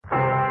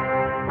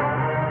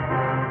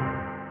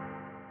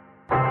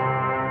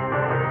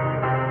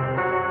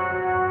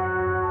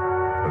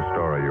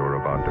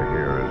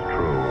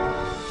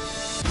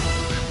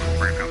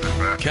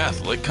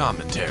Catholic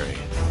commentary.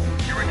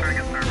 You're returning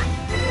a service.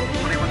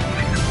 What do you want to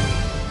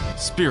speak?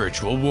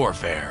 Spiritual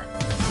warfare.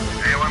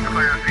 A1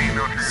 clear, C,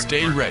 no transfer.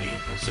 Stay ready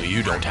so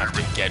you don't have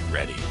to get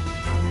ready.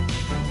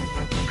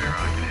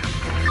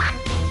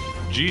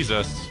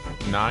 Jesus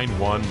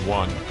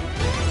 911.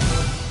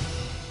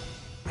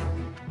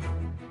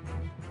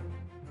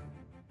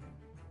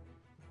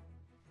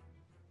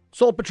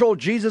 Soul Patrol,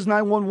 Jesus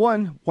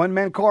 911,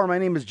 one-man car. My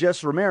name is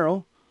Jess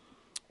Romero.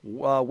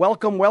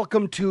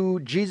 Welcome to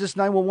Jesus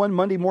 911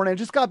 Monday morning. I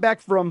just got back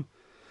from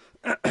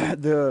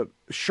the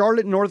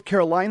Charlotte, North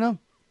Carolina.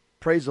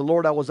 Praise the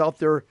Lord. I was out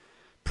there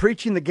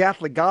preaching the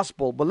Catholic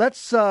gospel. But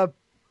let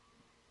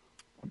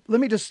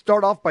me just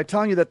start off by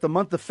telling you that the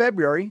month of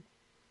February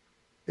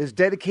is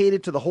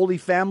dedicated to the Holy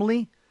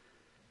Family.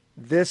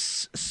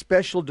 This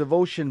special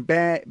devotion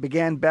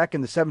began back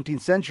in the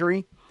 17th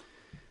century.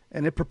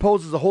 And it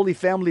proposes the Holy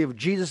Family of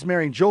Jesus,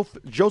 Mary, and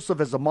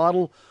Joseph as a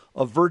model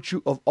of virtue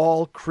of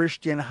all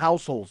Christian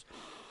households.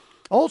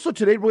 Also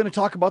today, we're going to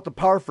talk about the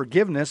power of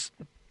forgiveness.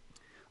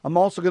 I'm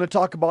also going to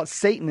talk about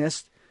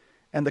Satanists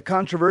and the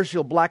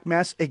controversial Black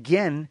Mass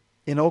again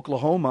in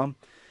Oklahoma.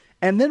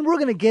 And then we're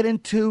going to get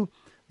into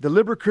the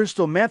Liber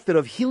Christo method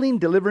of healing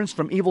deliverance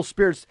from evil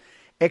spirits,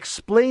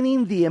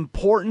 explaining the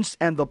importance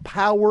and the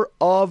power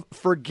of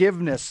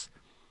forgiveness.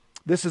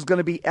 This is going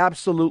to be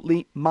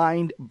absolutely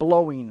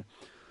mind-blowing.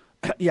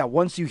 Yeah,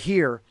 once you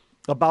hear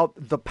about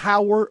the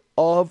power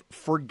of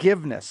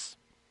forgiveness.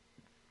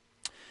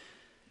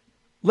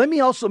 Let me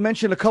also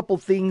mention a couple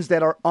things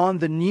that are on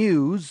the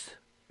news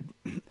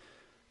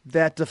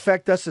that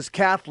affect us as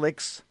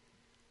Catholics.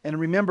 And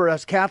remember,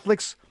 as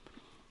Catholics,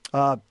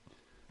 the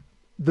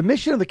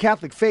mission of the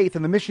Catholic faith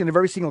and the mission of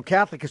every single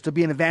Catholic is to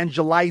be an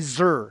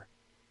evangelizer.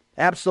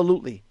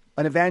 Absolutely,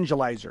 an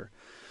evangelizer.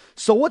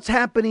 So what's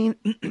happening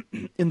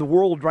in the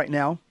world right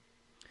now?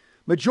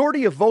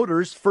 Majority of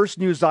voters, first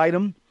news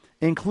item,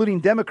 including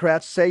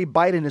Democrats, say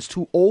Biden is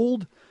too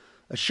old.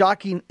 A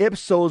shocking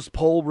Ipsos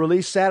poll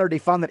released Saturday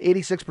found that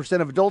 86%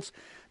 of adults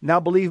now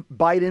believe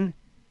Biden,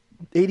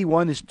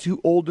 81, is too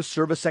old to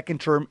serve a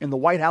second term in the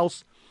White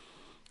House.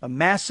 A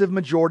massive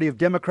majority of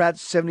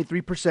Democrats,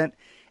 73%,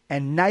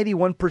 and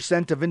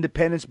 91% of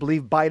independents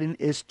believe Biden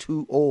is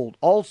too old.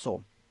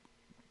 Also,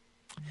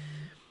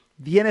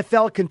 the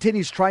NFL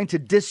continues trying to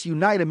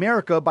disunite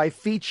America by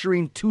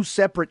featuring two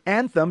separate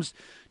anthems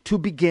to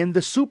begin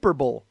the Super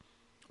Bowl,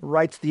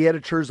 writes the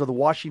editors of the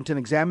Washington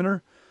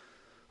Examiner.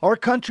 Our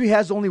country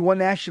has only one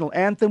national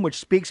anthem, which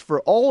speaks for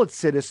all its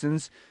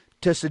citizens.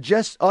 To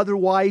suggest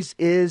otherwise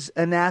is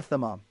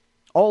anathema.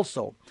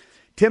 Also,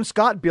 Tim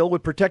Scott bill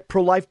would protect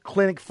pro-life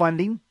clinic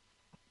funding.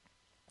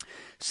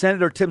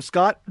 Senator Tim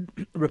Scott,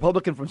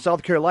 Republican from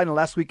South Carolina,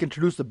 last week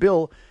introduced a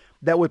bill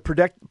that would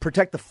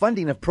protect the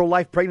funding of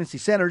pro-life pregnancy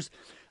centers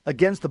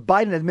against the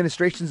Biden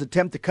administration's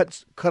attempt to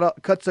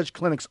cut such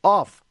clinics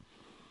off.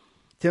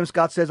 Tim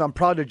Scott says, I'm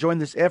proud to join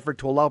this effort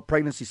to allow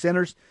pregnancy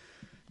centers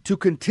to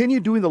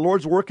continue doing the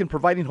Lord's work and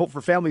providing hope for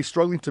families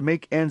struggling to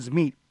make ends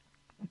meet.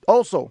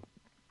 Also,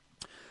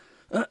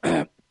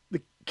 the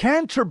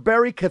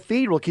Canterbury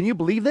Cathedral, can you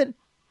believe it?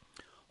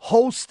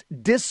 Host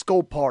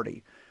disco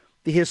party.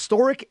 The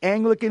historic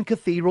Anglican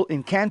Cathedral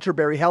in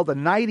Canterbury held a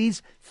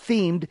 90s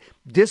themed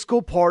disco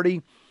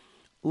party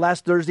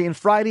last Thursday and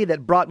Friday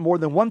that brought more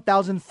than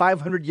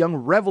 1,500 young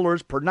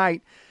revelers per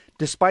night.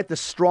 Despite the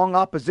strong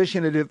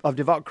opposition of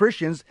devout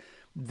Christians,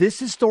 this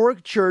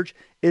historic church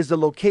is the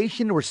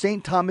location where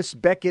St. Thomas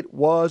Becket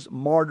was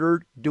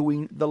martyred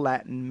doing the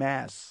Latin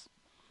Mass.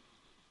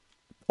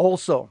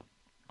 Also,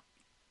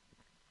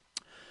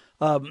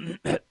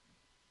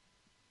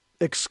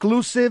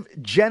 exclusive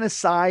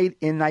genocide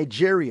in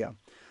Nigeria.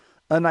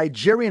 A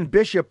Nigerian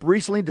bishop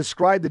recently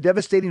described the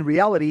devastating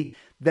reality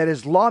that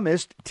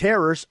Islamist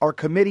terrorists are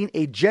committing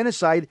a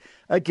genocide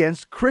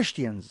against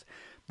Christians.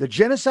 The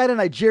genocide in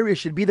Nigeria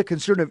should be the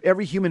concern of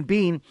every human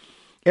being,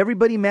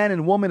 everybody, man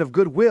and woman of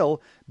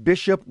goodwill,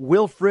 Bishop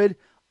Wilfred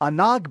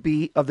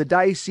Anagbi of the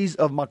Diocese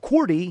of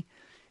Makurdi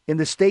in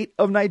the state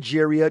of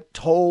Nigeria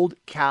told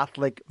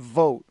Catholic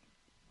Vote.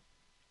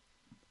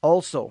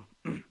 Also,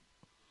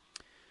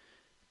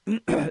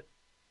 the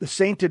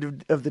saint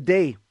of the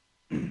day,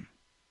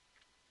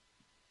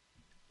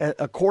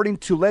 according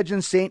to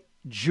legend, Saint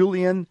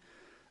Julian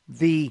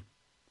the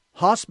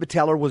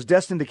Hospitaller was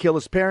destined to kill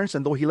his parents,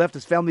 and though he left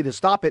his family to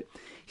stop it,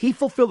 he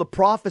fulfilled the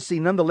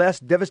prophecy. Nonetheless,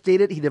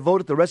 devastated, he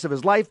devoted the rest of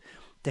his life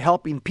to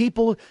helping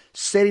people,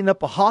 setting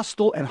up a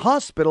hostel and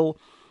hospital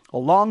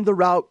along the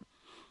route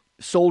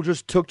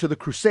soldiers took to the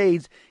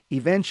Crusades.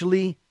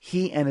 Eventually,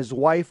 he and his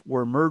wife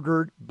were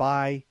murdered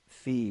by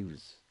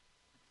thieves.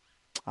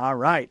 All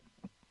right.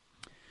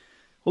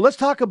 Well, let's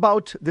talk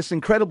about this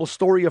incredible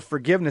story of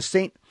forgiveness.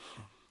 Saint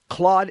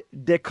Claude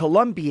de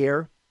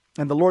Colombière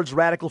and the Lord's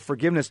radical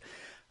forgiveness.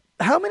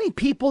 How many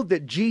people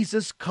did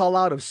Jesus call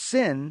out of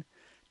sin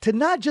to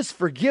not just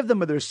forgive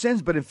them of their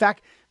sins, but in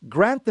fact,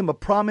 grant them a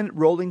prominent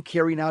role in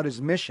carrying out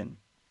his mission?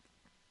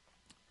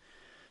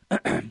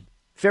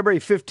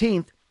 February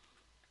 15th,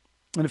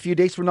 in a few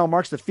days from now,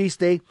 marks the feast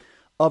day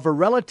of a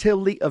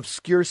relatively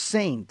obscure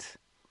saint.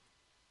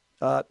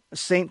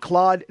 Saint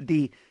Claude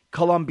de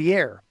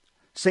Colombière.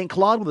 Saint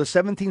Claude was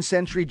a 17th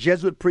century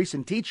Jesuit priest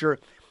and teacher,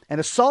 and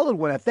a solid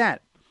one at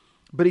that.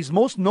 But he's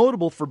most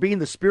notable for being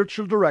the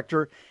spiritual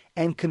director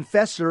and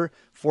confessor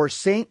for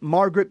Saint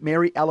Margaret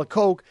Mary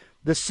Alacoque,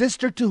 the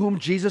sister to whom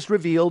Jesus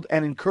revealed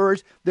and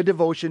encouraged the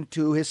devotion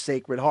to his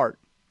Sacred Heart.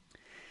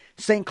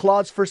 St.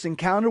 Claude's first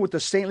encounter with the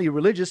saintly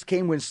religious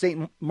came when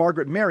St.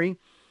 Margaret Mary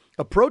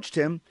approached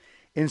him,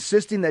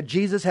 insisting that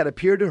Jesus had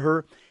appeared to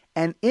her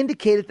and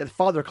indicated that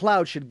Father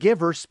Claude should give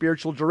her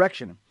spiritual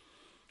direction.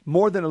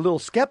 More than a little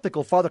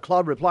skeptical, Father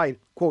Claude replied,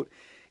 quote,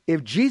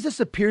 "If Jesus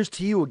appears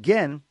to you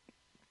again,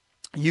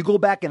 you go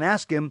back and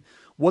ask him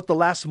what the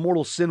last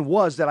mortal sin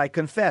was that I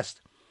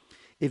confessed.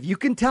 If you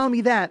can tell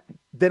me that,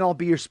 then I'll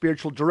be your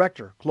spiritual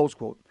director," close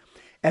quote.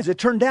 As it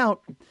turned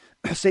out,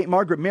 St.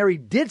 Margaret Mary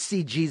did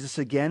see Jesus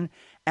again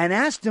and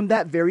asked him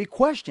that very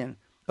question,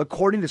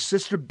 according to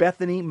Sister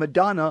Bethany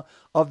Madonna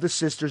of the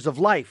Sisters of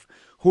Life,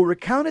 who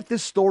recounted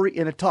this story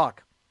in a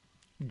talk.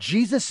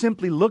 Jesus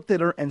simply looked at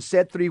her and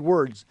said 3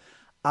 words,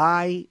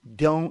 "I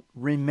don't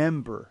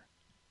remember."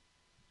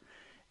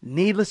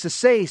 Needless to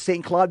say,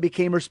 St. Claude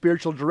became her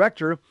spiritual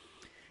director,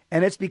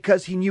 and it's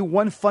because he knew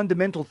one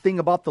fundamental thing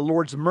about the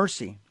Lord's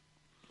mercy.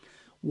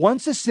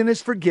 Once a sin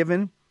is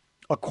forgiven,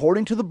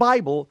 according to the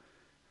Bible,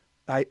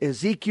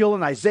 Ezekiel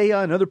and Isaiah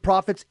and other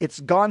prophets, it's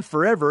gone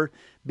forever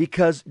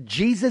because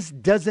Jesus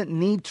doesn't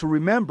need to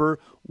remember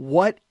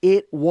what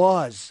it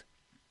was.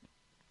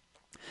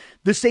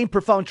 The same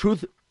profound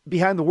truth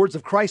behind the words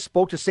of Christ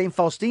spoke to St.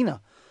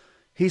 Faustina.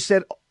 He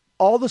said,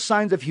 "All the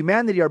signs of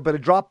humanity are but a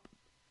drop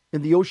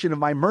in the ocean of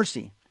my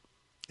mercy."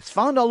 It's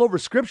found all over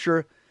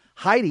Scripture,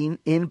 hiding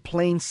in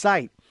plain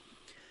sight.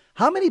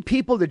 How many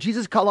people did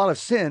Jesus call out of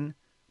sin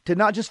to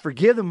not just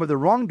forgive them of their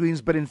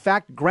wrongdoings, but in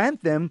fact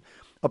grant them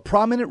a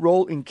prominent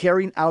role in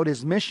carrying out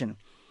his mission?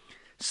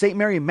 St.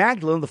 Mary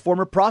Magdalene, the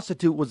former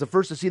prostitute, was the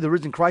first to see the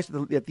risen Christ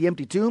at the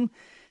empty tomb.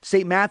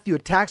 St. Matthew, a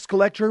tax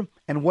collector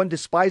and one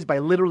despised by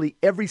literally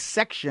every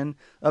section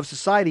of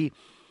society,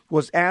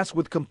 was asked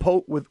with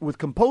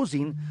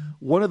composing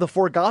one of the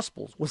 4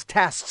 Gospels, was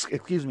tasked,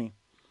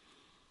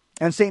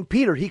 And St.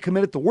 Peter, he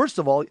committed the worst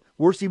of all,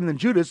 worse even than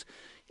Judas,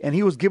 and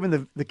he was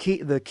given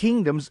the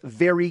kingdom's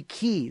very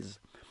keys.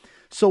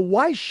 So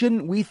why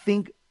shouldn't we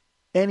think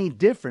any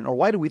different? Or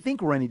why do we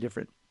think we're any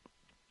different?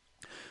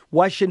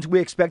 Why shouldn't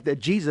we expect that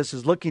Jesus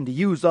is looking to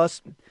use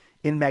us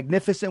in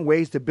magnificent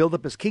ways to build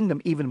up his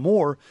kingdom even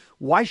more?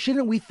 Why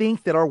shouldn't we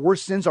think that our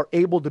worst sins are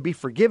able to be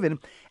forgiven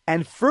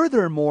and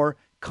furthermore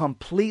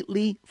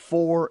completely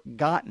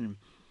forgotten?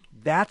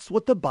 That's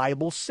what the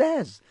Bible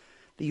says.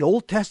 The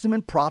Old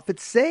Testament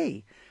prophets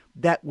say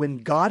that when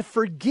God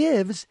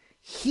forgives,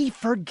 he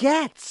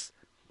forgets.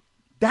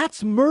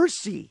 That's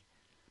mercy.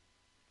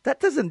 That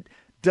doesn't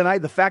deny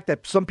the fact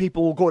that some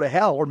people will go to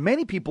hell, or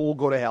many people will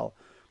go to hell.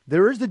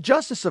 There is the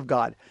justice of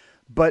God,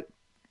 but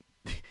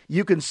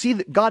you can see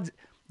that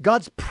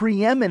God's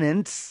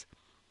preeminence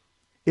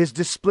is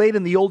displayed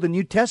in the Old and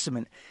New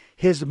Testament.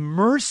 His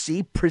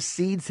mercy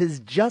precedes his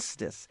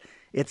justice.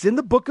 It's in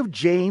the book of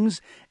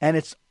James, and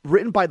it's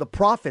written by the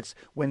prophets.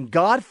 When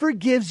God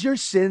forgives your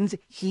sins,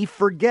 he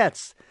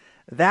forgets.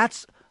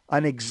 That's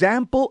an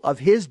example of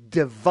his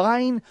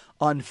divine,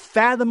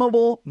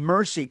 unfathomable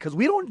mercy, because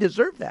we don't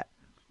deserve that,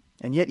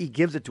 and yet he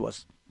gives it to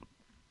us.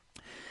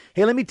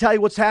 Hey, let me tell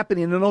you what's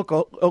happening in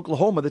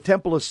Oklahoma. The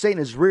Temple of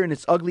Satan is rearing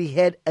its ugly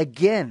head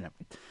again.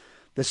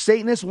 The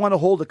Satanists want to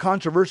hold a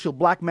controversial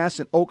black mass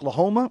in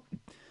Oklahoma,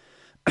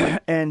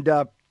 and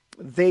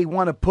they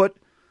want to put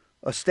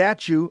a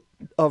statue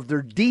of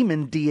their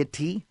demon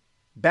deity,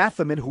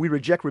 Baphomet, who we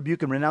reject,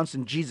 rebuke, and renounce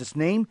in Jesus'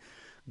 name.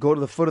 Go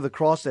to the foot of the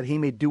cross that he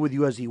may do with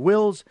you as he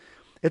wills.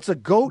 It's a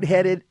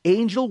goat-headed,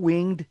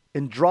 angel-winged,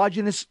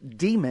 androgynous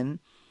demon.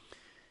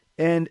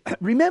 And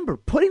remember,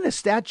 putting a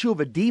statue of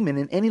a demon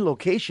in any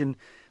location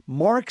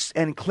marks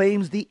and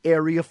claims the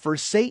area for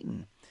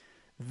Satan.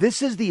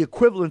 This is the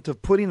equivalent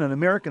of putting an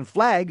American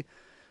flag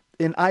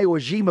in Iwo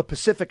Jima,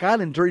 Pacific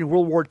Island during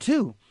World War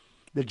II.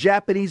 The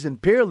Japanese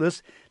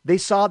imperialists, they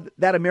saw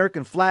that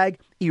American flag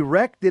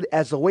erected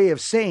as a way of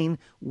saying,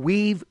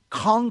 "We've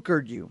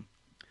conquered you."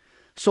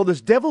 So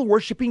this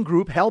devil-worshipping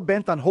group,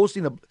 hell-bent on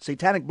hosting a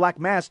satanic black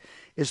mass,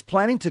 is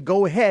planning to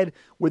go ahead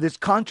with its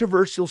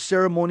controversial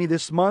ceremony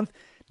this month,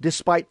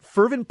 despite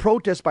fervent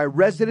protests by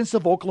residents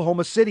of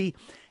Oklahoma City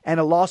and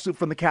a lawsuit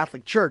from the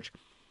Catholic Church.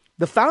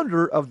 The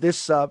founder of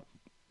this, of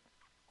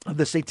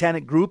the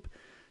satanic group,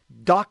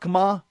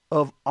 Dakma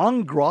of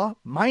Angra,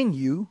 mind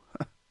you,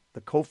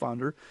 the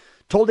co-founder,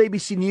 told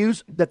ABC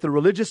News that the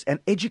religious and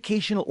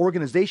educational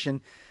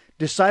organization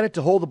decided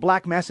to hold the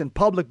black mass in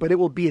public, but it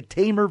will be a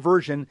tamer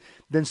version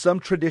than some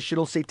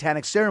traditional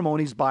satanic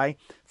ceremonies by,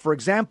 for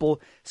example,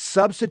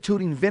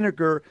 substituting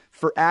vinegar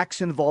for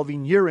acts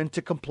involving urine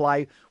to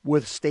comply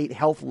with state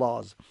health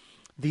laws.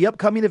 The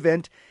upcoming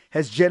event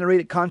has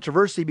generated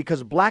controversy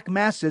because black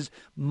masses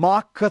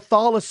mock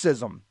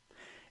Catholicism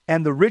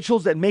and the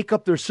rituals that make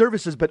up their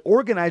services, but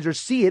organizers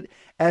see it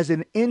as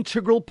an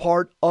integral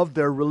part of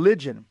their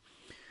religion.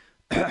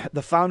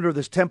 The founder of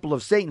this Temple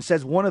of Satan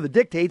says one of the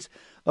dictates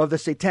of the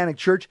Satanic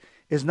Church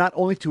is not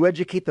only to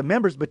educate the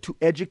members, but to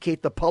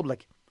educate the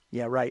public.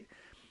 Yeah, right.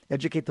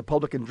 Educate the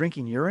public in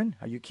drinking urine?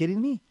 Are you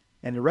kidding me?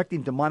 And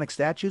erecting demonic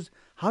statues?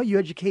 How are you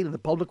educating the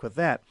public with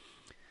that?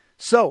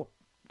 So,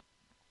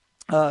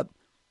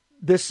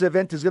 this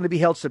event is going to be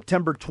held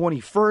September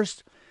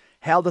 21st,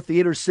 held at the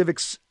Inner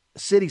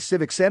City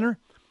Civic Center.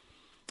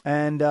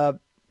 And the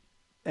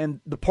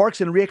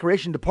Parks and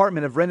Recreation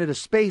Department have rented a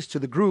space to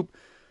the group.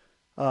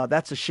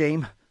 That's a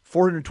shame.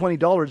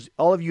 $420.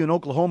 All of you in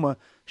Oklahoma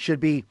should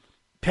be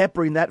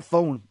peppering that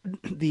phone,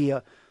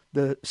 the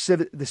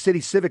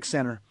City Civic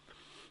Center.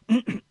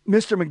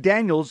 Mr.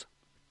 McDaniels,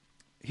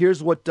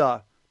 here's what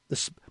the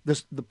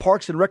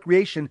Parks and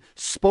Recreation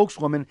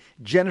spokeswoman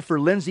Jennifer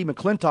Lindsay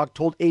McClintock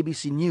told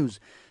ABC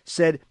News.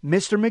 Said,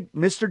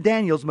 Mr.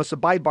 Daniels must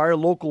abide by our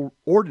local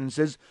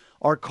ordinances,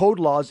 our code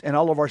laws, and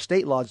all of our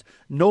state laws.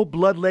 No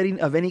bloodletting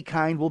of any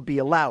kind will be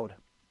allowed.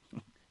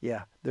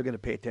 Yeah, they're going to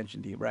pay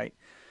attention to you, right?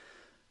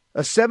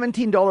 A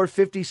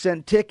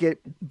 $17.50 ticket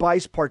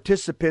buys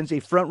participants a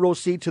front row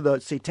seat to the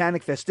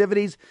satanic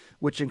festivities,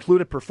 which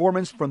include a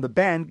performance from the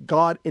band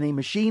God in a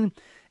Machine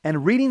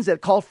and readings that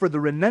call for the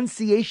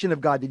renunciation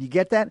of God. Did you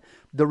get that?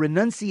 The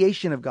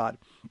renunciation of God.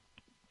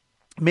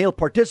 Male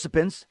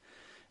participants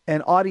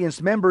and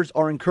audience members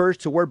are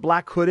encouraged to wear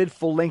black hooded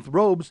full-length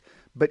robes,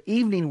 but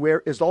evening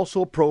wear is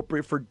also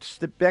appropriate for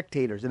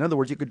spectators. In other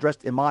words, you could dress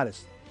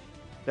immodest.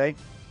 Okay?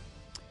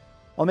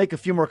 I'll make a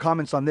few more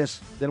comments on this,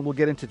 then we'll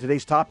get into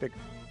today's topic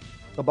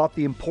about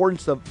the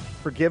importance of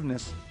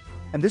forgiveness.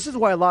 And this is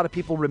why a lot of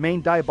people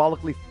remain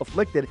diabolically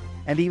afflicted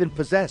and even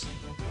possessed,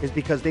 is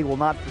because they will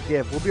not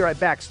forgive. We'll be right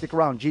back. Stick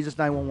around. Jesus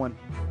 911.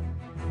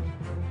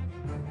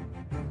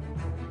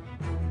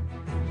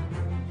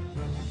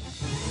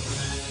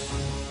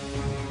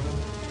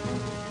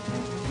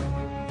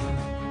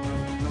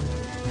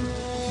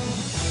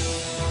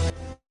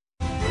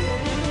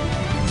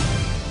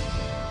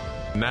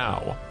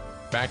 Now,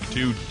 back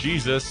to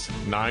Jesus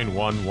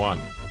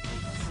 911.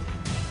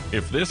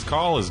 If this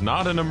call is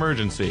not an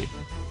emergency,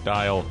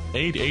 dial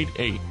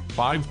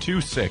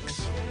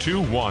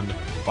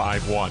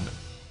 888-526-2151.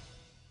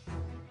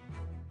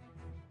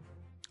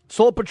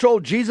 Soul Patrol,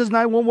 Jesus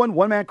 911,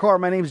 one-man car.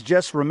 My name is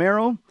Jess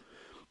Romero,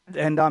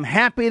 and I'm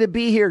happy to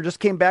be here.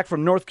 Just came back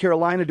from North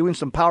Carolina doing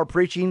some power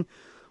preaching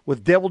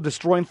with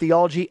devil-destroying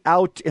theology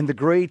out in the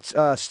great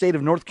state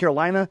of North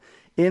Carolina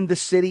in the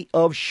city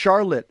of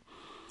Charlotte.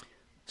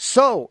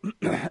 So,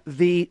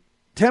 the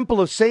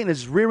Temple of Satan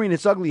is rearing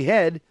its ugly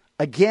head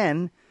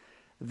again.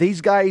 These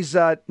guys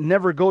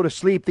never go to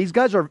sleep. These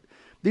guys are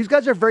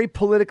very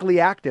politically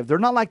active. They're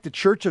not like the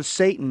Church of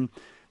Satan.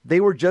 They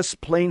were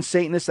just plain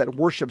Satanists that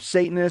worship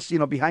Satanists,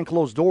 behind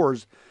closed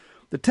doors.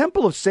 The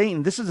Temple of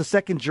Satan, this is a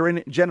second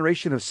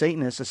generation of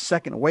Satanists, a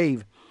second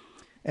wave.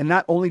 And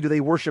not only do they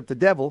worship the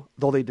devil,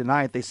 though they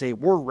deny it, they say,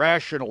 we're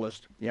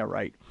rationalists. Yeah,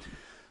 right.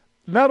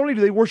 Not only do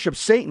they worship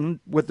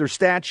Satan with their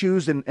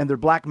statues and their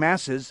black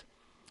masses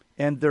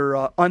and their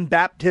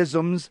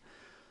unbaptisms,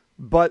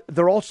 but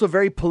they're also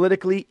very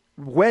politically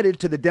wedded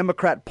to the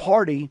Democrat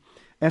Party,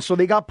 and so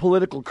they got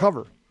political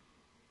cover.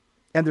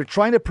 And they're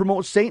trying to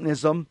promote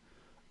Satanism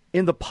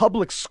in the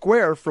public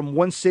square from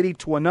one city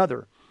to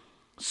another.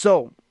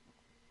 So,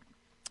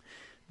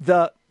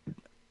 the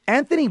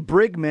Anthony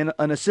Brigman,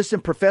 an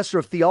assistant professor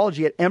of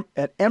theology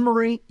at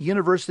Emory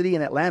University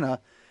in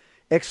Atlanta,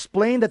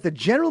 explained that the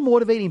general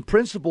motivating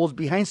principles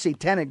behind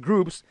satanic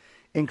groups,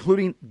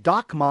 including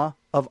dogma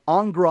of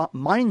Angra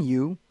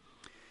Mainyu,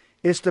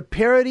 is to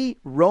parody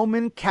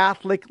Roman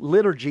Catholic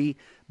liturgy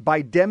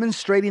by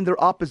demonstrating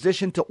their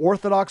opposition to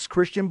Orthodox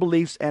Christian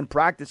beliefs and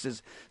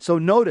practices. So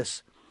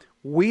notice,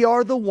 we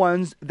are the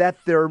ones that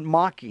they're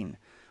mocking.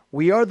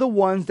 We are the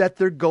ones that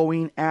they're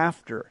going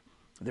after.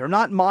 They're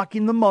not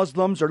mocking the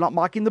Muslims. They're not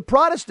mocking the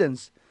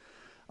Protestants.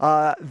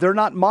 They're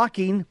not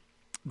mocking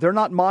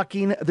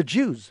the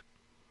Jews.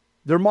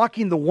 They're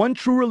mocking the one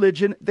true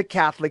religion, the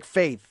Catholic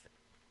faith.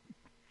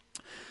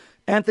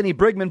 Anthony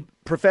Brigman,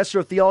 professor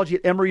of theology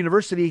at Emory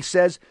University,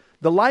 says,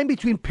 the line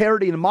between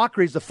parody and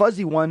mockery is the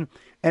fuzzy one,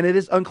 and it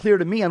is unclear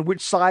to me on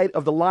which side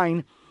of the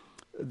line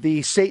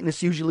the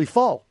Satanists usually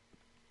fall.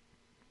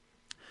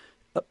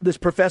 This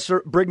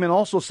Professor Brigman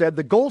also said,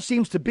 the goal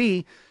seems to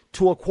be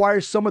to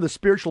acquire some of the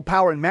spiritual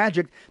power and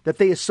magic that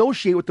they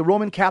associate with the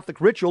Roman Catholic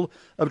ritual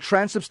of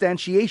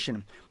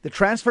transubstantiation, the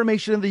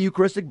transformation of the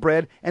Eucharistic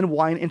bread and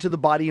wine into the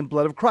body and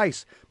blood of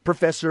Christ,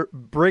 Professor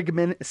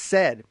Brigman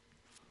said.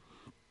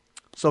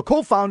 So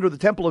co-founder of the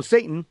Temple of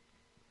Satan,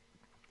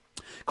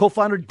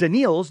 co-founder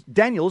Daniels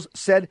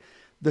said,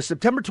 the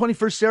September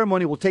 21st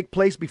ceremony will take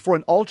place before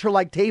an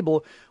altar-like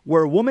table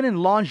where a woman in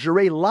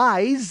lingerie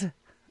lies,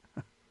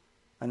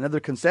 another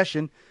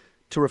concession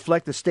to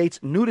reflect the state's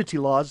nudity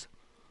laws.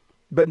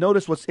 But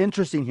notice what's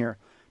interesting here,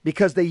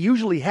 because they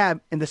usually have,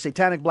 in the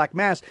Satanic Black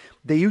Mass,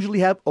 they usually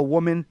have a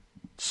woman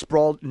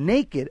sprawled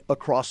naked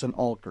across an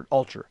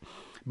altar.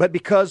 But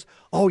because,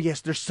 oh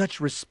yes, they're such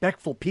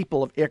respectful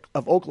people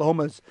of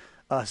Oklahoma's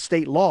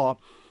state law,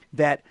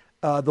 that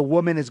the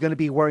woman is going to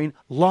be wearing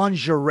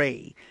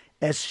lingerie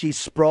as she's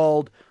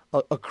sprawled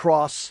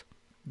across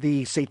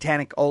the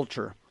satanic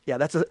altar. Yeah,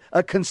 that's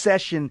a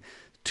concession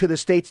to the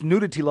state's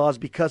nudity laws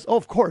because,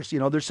 of course,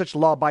 there's such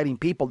law-abiding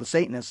people, the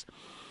Satanists.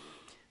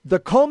 The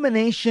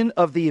culmination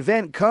of the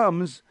event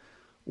comes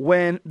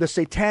when the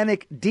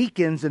satanic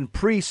deacons and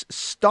priests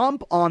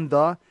stomp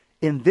on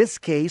in this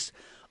case,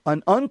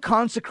 an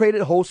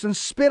unconsecrated host and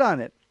spit on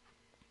it.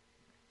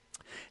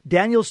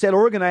 Daniel said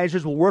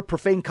organizers will wear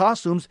profane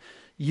costumes,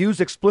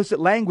 use explicit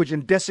language,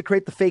 and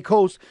desecrate the fake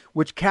host,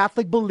 which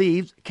Catholics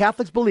believe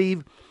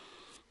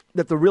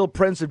that the real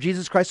presence of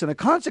Jesus Christ and a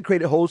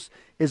consecrated host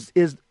is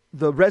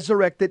the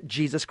resurrected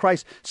Jesus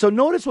Christ. So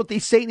notice what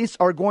these Satanists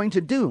are going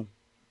to do.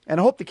 And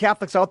I hope the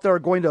Catholics out there are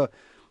going to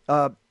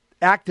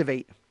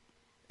activate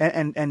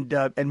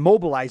and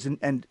mobilize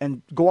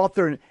and go out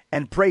there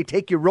and pray.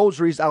 Take your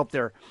rosaries out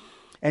there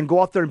and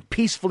go out there and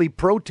peacefully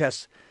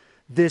protest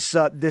this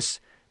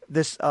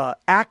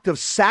act of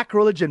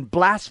sacrilege and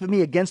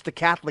blasphemy against the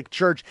Catholic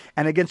Church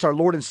and against our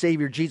Lord and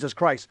Savior Jesus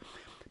Christ.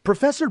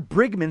 Professor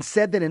Brigman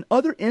said that in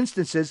other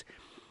instances,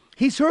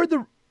 he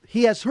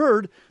has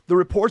heard the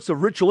reports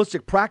of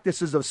ritualistic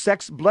practices of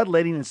sex,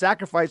 bloodletting, and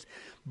sacrifice,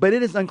 but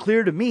it is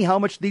unclear to me how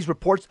much these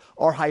reports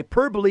are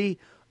hyperbole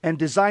and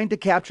designed to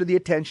capture the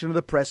attention of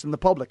the press and the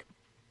public.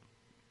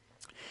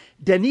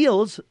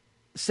 Daniels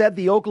said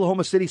the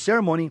Oklahoma City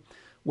ceremony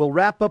will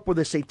wrap up with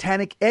a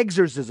satanic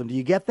exorcism. Do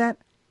you get that?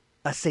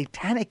 A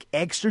satanic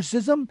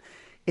exorcism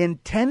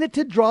intended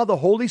to draw the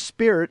Holy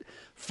Spirit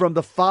from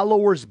the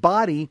follower's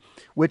body,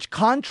 which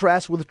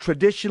contrasts with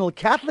traditional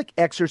Catholic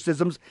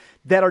exorcisms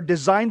that are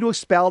designed to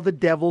expel the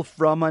devil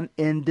from an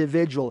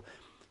individual.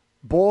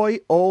 Boy,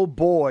 oh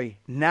boy,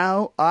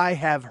 now I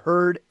have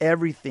heard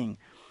everything.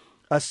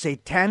 A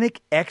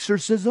satanic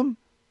exorcism?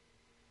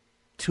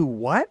 To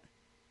what?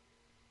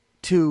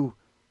 To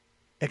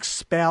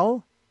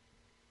expel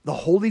the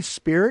Holy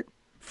Spirit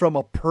from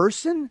a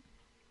person?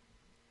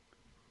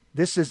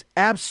 This is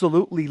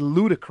absolutely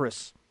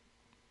ludicrous.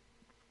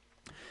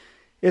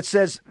 It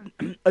says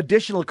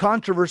additional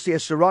controversy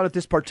has surrounded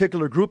this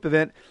particular group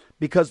event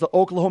because the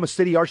Oklahoma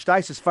City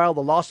Archdiocese filed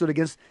a lawsuit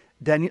against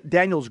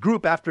Daniel's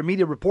group after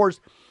media reports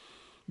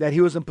that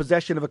he was in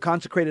possession of a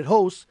consecrated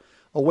host,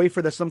 a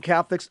wafer that some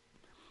Catholics,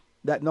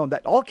 that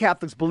all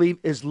Catholics believe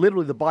is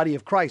literally the body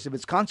of Christ if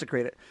it's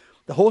consecrated.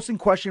 The host in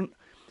question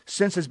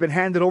since has been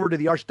handed over to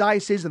the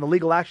Archdiocese and the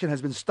legal action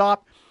has been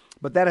stopped,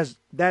 but that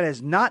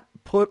has not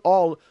put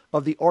all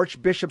of the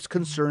Archbishop's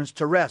concerns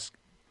to rest.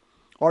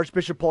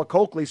 Archbishop Paul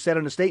Coakley said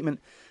in a statement,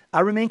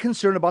 "I remain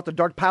concerned about the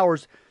dark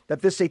powers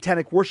that this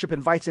satanic worship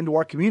invites into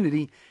our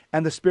community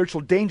and the spiritual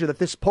danger that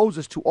this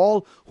poses to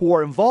all who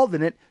are involved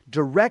in it,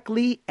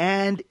 directly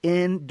and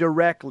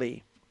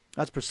indirectly."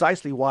 That's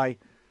precisely why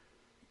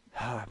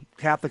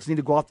Catholics need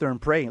to go out there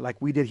and pray, like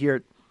we did here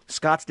at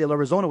Scottsdale,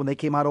 Arizona, when they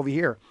came out over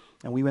here.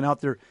 And we went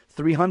out there,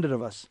 300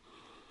 of us.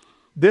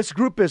 This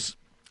group is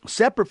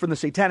separate from the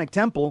Satanic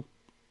Temple,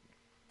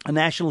 a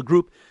national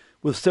group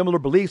with similar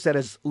beliefs that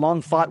has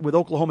long fought with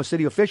Oklahoma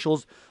City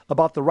officials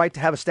about the right to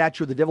have a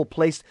statue of the devil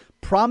placed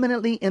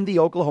prominently in the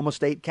Oklahoma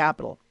State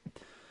Capitol.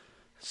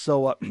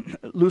 So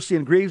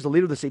Lucian Greaves, the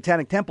leader of the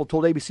Satanic Temple,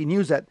 told ABC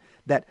News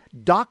that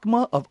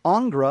Dogma of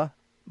Angra,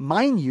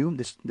 mind you,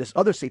 this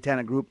other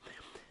satanic group,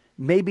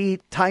 may be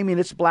timing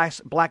its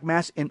black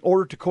mass in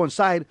order to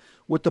coincide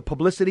with the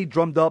publicity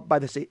drummed up by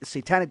the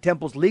Satanic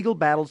Temple's legal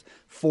battles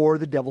for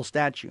the devil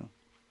statue.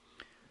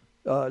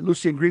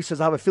 Lucian Greaves says,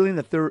 "I have a feeling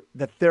that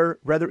they're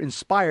rather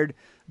inspired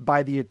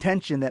by the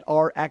attention that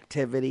our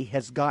activity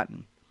has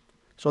gotten."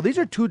 So these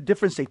are two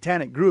different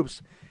satanic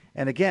groups,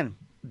 and again,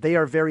 they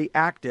are very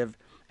active.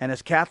 And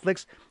as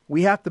Catholics,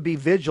 we have to be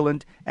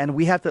vigilant, and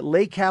we have to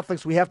lay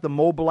Catholics, we have to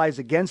mobilize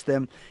against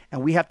them,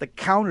 and we have to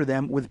counter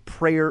them with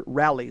prayer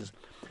rallies.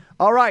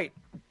 All right,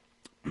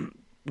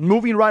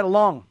 moving right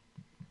along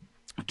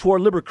to our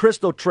Liber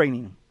Christo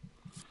training.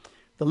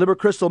 The Liber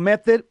Christo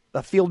method,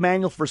 a field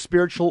manual for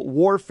spiritual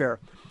warfare.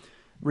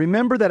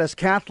 Remember that as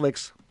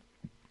Catholics,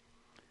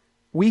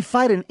 we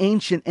fight an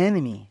ancient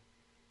enemy,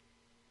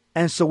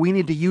 and so we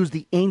need to use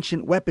the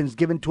ancient weapons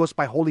given to us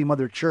by Holy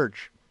Mother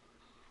Church.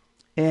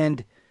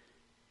 And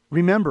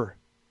remember,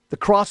 the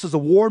cross is a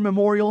war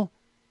memorial.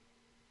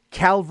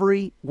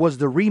 Calvary was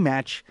the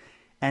rematch,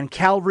 and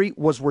Calvary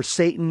was where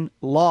Satan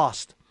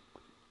lost.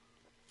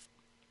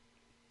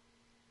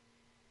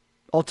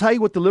 I'll tell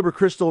you what the Liber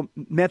Christo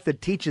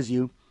method teaches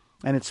you,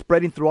 and it's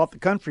spreading throughout the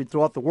country,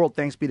 throughout the world,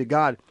 thanks be to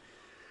God.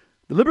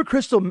 The Liber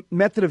Christo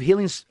method of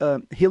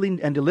healing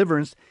and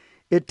deliverance,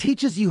 it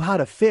teaches you how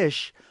to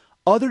fish.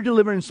 Other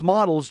deliverance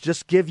models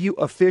just give you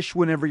a fish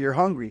whenever you're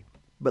hungry,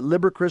 but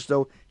Liber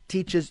Christo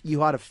teaches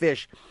you how to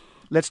fish.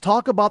 Let's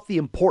talk about the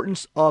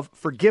importance of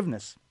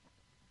forgiveness.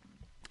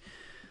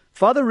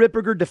 Father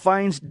Ripperger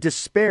defines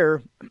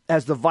despair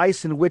as the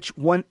vice in which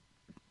one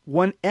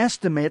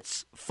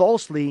estimates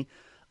falsely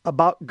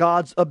about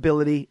God's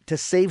ability to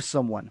save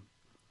someone.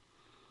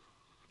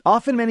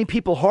 Often many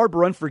people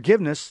harbor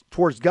unforgiveness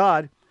towards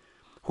God,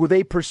 who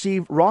they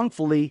perceive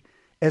wrongfully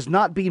as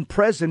not being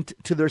present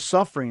to their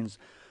sufferings.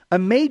 A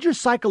major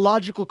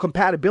psychological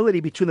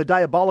compatibility between the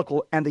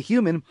diabolical and the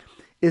human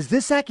is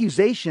this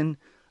accusation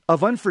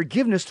of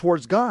unforgiveness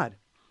towards God.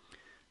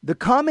 The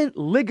common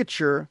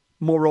ligature,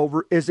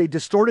 moreover, is a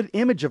distorted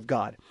image of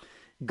God.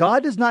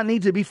 God does not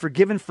need to be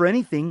forgiven for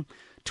anything.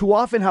 Too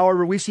often,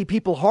 however, we see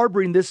people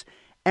harboring this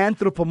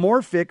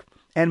anthropomorphic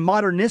and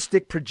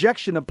modernistic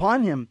projection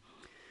upon him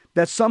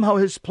that somehow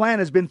his plan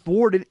has been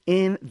thwarted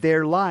in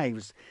their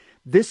lives.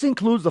 This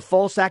includes the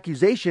false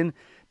accusation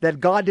that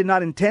God did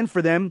not intend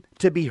for them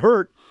to be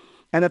hurt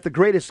and that the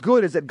greatest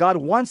good is that God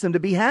wants them to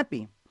be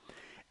happy.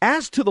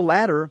 As to the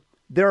latter,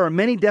 there are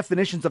many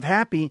definitions of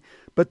happy,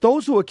 but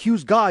those who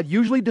accuse God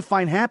usually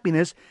define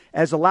happiness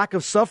as a lack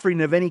of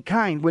suffering of any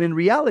kind, when in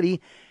reality,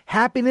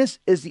 happiness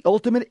is the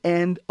ultimate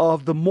end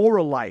of the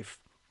moral life.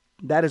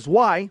 That is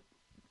why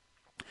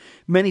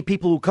many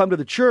people who come to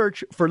the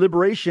church for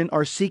liberation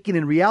are seeking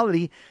in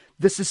reality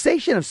the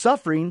cessation of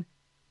suffering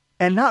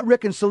and not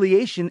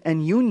reconciliation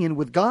and union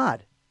with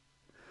God.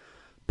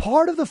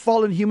 Part of the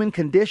fallen human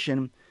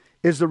condition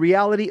is the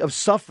reality of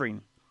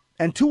suffering,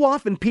 and too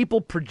often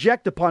people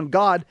project upon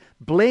God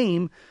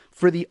blame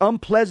for the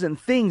unpleasant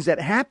things that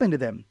happen to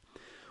them.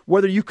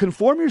 Whether you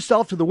conform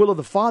yourself to the will of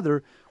the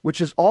Father, which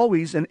is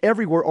always and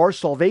everywhere our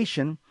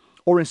salvation,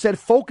 or instead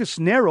focus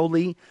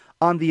narrowly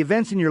on the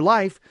events in your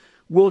life,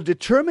 will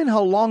determine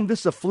how long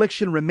this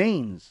affliction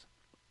remains.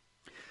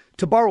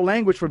 To borrow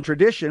language from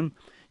tradition,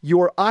 you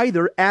are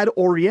either ad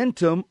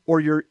orientem or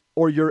you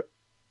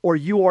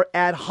are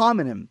ad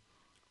hominem.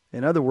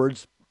 In other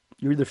words,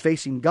 you're either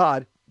facing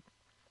God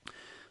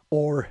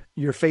or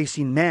you're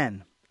facing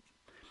man.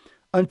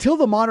 Until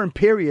the modern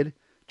period,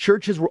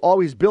 churches were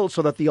always built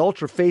so that the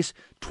altar faced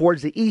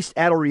towards the east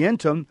ad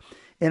orientem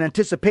in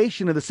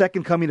anticipation of the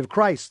second coming of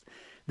Christ.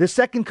 The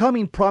second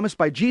coming promised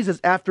by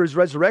Jesus after his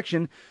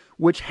resurrection,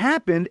 which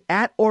happened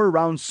at or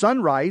around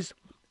sunrise,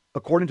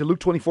 according to Luke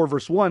 24,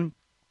 verse 1,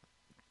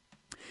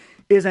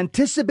 is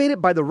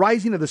anticipated by the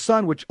rising of the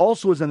sun, which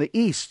also is in the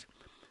east.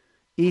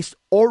 East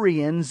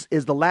oriens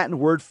is the Latin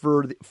word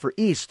for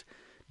east,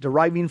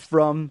 deriving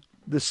from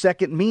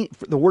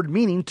the word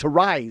meaning to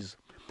rise.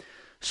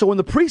 So when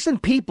the priests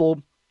and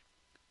people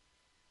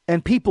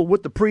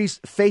with the priests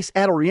face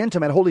ad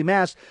orientem at Holy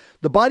Mass,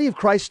 the body of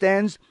Christ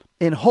stands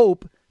in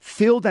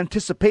hope-filled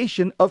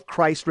anticipation of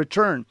Christ's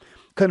return.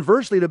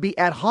 Conversely, to be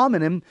ad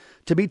hominem,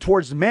 to be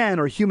towards man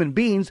or human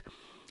beings,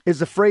 is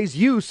the phrase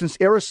used since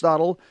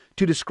Aristotle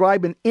to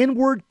describe an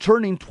inward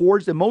turning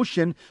towards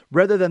emotion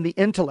rather than the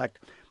intellect.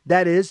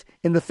 That is,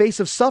 in the face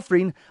of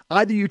suffering,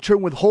 either you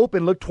turn with hope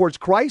and look towards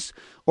Christ,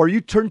 or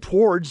you turn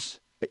towards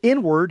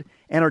inward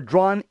and are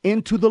drawn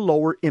into the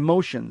lower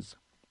emotions.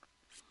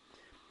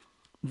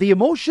 The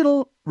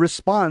emotional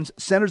response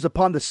centers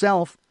upon the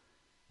self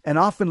and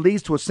often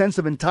leads to a sense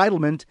of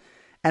entitlement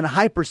and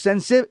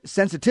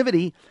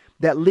hypersensitivity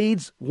that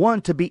leads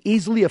one to be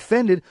easily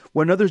offended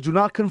when others do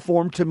not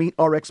conform to meet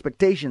our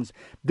expectations.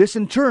 This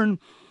in turn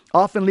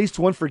often leads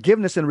to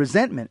unforgiveness and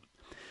resentment.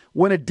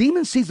 When a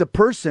demon sees a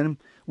person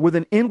with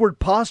an inward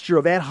posture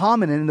of ad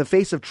hominem in the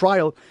face of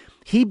trial,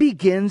 he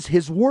begins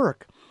his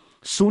work.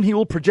 Soon he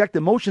will project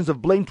emotions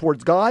of blame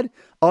towards God,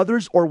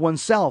 others, or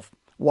oneself.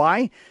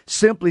 Why?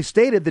 Simply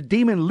stated, the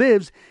demon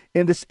lives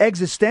in this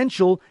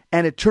existential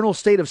and eternal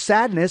state of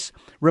sadness,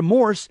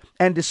 remorse,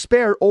 and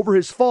despair over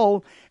his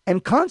fall,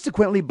 and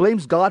consequently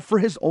blames God for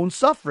his own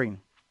suffering.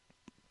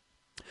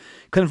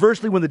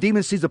 Conversely, when the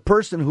demon sees a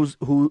person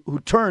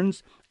who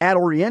turns ad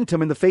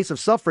orientem in the face of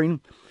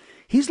suffering,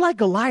 he's like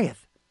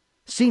Goliath,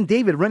 seeing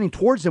David running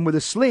towards him with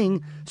a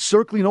sling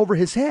circling over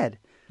his head.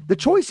 The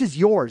choice is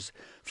yours.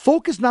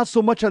 Focus not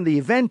so much on the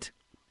event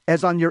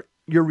as on your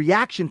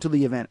reaction to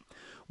the event.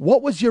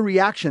 What was your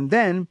reaction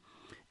then,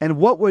 and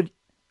what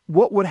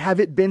would have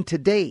it been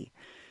today?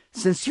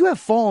 Since you have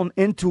fallen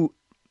into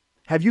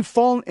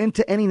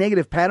any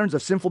negative patterns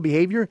of sinful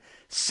behavior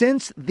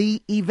since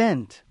the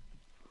event?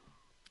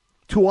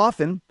 Too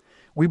often,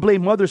 we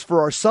blame others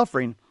for our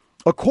suffering.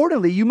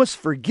 Accordingly, you must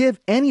forgive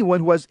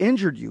anyone who has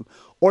injured you,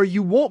 or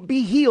you won't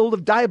be healed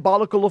of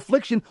diabolical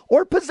affliction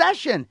or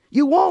possession.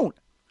 You won't.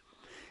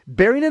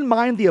 Bearing in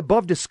mind the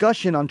above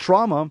discussion on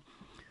trauma,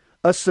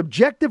 a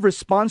subjective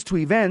response to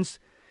events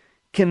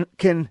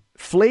can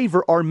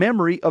flavor our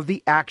memory of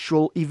the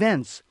actual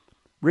events,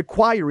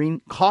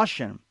 requiring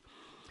caution.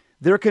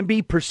 There can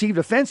be perceived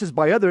offenses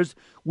by others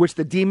which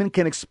the demon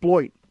can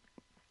exploit.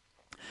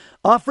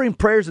 Offering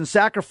prayers and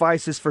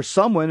sacrifices for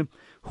someone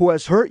who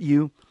has hurt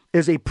you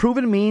is a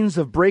proven means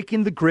of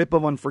breaking the grip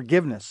of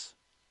unforgiveness.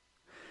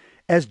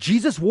 As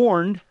Jesus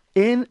warned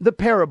in the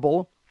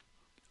parable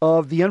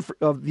of the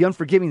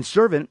unforgiving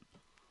servant,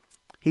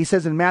 he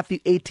says in Matthew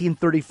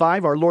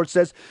 18:35, our Lord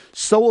says,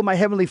 "So will my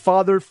heavenly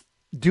Father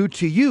do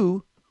to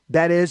you,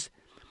 that is,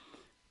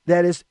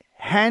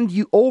 hand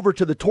you over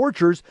to the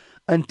torturers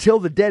until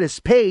the debt is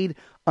paid,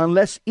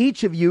 unless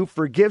each of you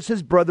forgives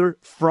his brother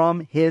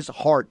from his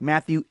heart."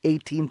 Matthew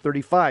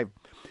 18:35.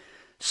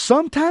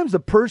 Sometimes the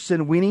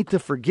person we need to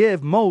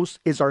forgive most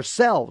is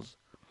ourselves.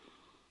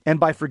 And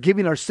by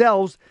forgiving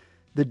ourselves,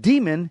 the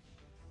demon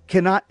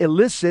cannot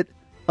elicit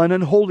an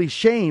unholy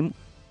shame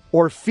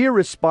or fear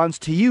response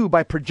to you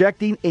by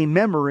projecting a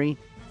memory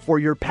for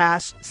your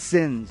past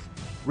sins.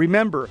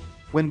 Remember,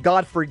 when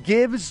God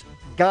forgives,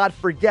 God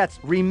forgets.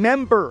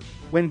 Remember,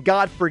 when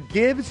God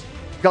forgives,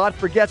 God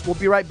forgets. We'll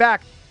be right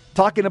back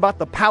talking about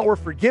the power of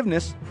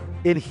forgiveness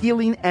in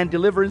healing and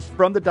deliverance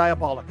from the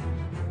diabolic.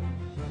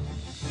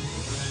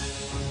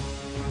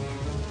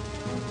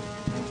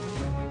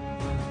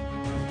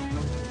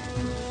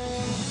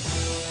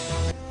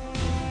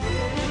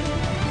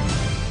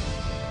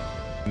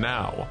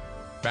 Now,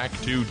 back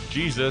to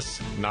Jesus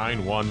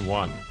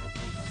 911.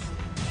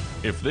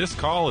 If this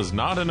call is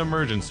not an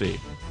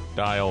emergency,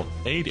 dial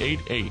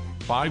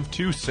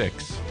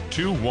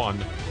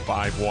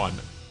 888-526-2151.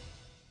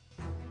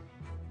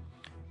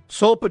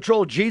 Soul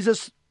Patrol,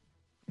 Jesus,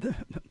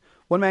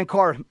 one-man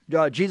car,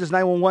 Jesus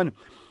 911.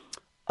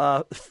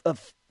 A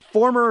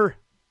former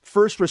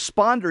first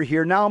responder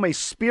here. Now I'm a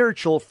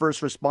spiritual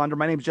first responder.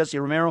 My name is Jesse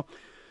Romero.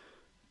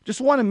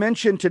 Just want to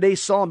mention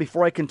today's psalm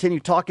before I continue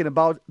talking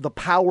about the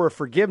power of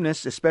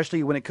forgiveness,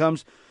 especially when it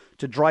comes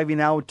to driving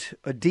out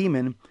a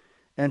demon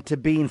and to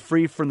being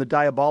free from the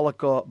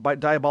diabolic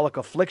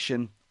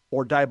affliction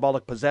or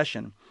diabolic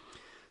possession.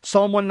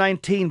 Psalm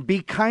 119,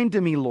 be kind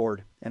to me,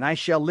 Lord, and I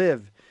shall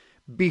live.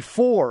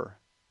 Before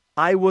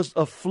I was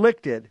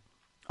afflicted,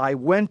 I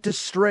went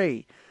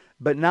astray,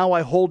 but now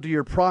I hold to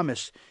your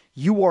promise.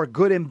 You are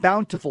good and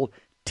bountiful.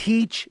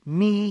 Teach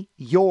me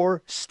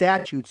your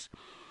statutes.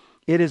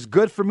 It is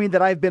good for me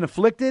that I've been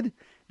afflicted,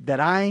 that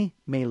I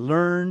may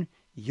learn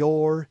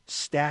your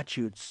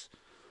statutes.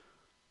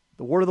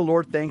 The word of the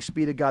Lord, thanks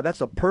be to God.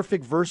 That's a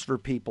perfect verse for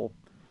people.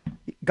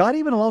 God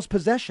even allows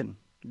possession.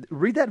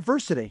 Read that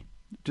verse today,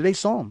 today's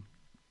psalm.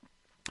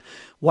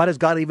 Why does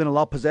God even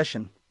allow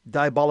possession?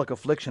 Diabolic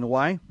affliction.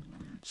 Why?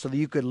 So that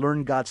you could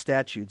learn God's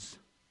statutes.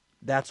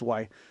 That's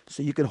why.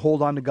 So you can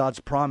hold on to God's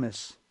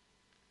promise.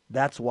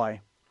 That's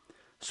why.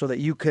 So that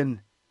you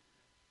can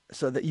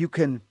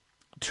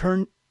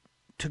turn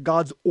to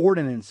God's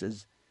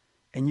ordinances,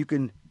 and you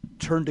can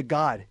turn to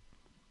God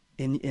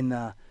in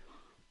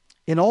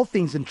all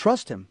things and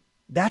trust Him.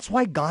 That's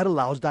why God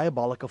allows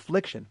diabolic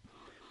affliction.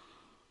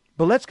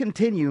 But let's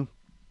continue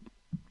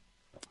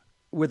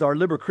with our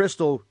Liber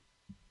Christo.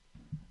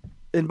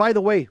 And by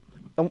the way,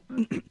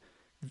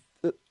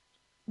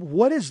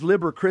 what is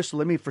Liber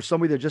Christo? For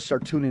somebody that just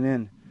start tuning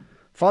in,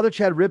 Father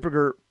Chad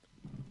Ripperger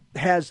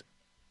has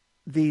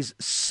these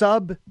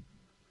sub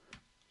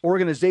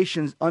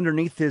organizations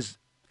underneath his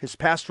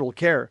pastoral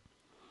care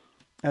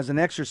as an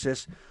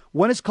exorcist.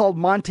 One is called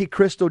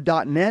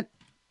MonteCristo.net,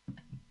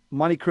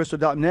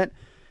 MonteCristo.net,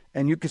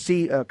 and you can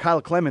see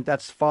Kyle Clement,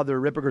 that's Father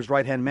Ripperger's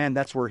right-hand man.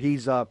 That's where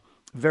he's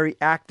very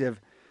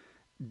active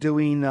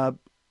doing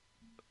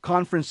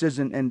conferences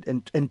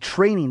and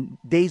training,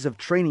 days of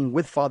training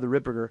with Father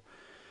Ripperger.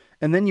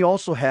 And then you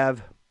also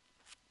have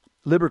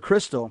Liber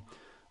Christo,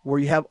 where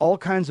you have all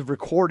kinds of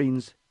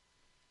recordings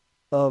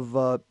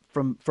of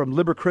from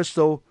Liber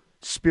Christo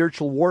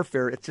Spiritual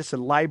Warfare. It's just a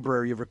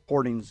library of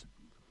recordings.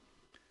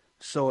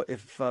 So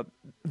if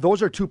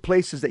those are two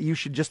places that you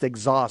should just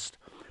exhaust.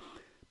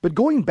 But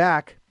going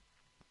back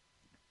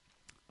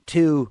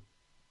to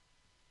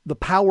the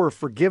power of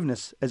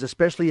forgiveness,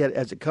 especially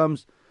as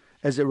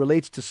it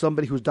relates to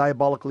somebody who's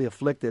diabolically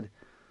afflicted,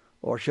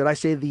 or should I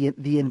say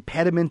the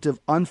impediment of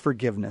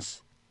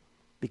unforgiveness,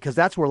 because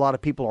that's where a lot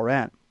of people are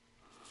at.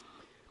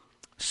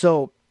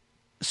 So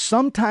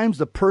sometimes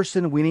the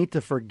person we need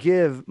to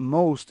forgive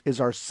most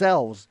is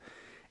ourselves.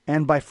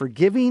 And by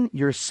forgiving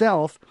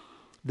yourself,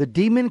 the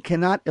demon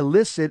cannot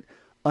elicit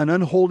an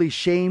unholy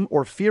shame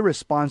or fear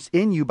response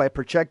in you by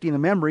projecting a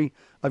memory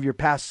of your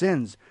past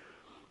sins.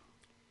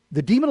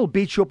 The demon will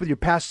beat you up with your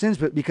past sins,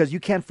 but because you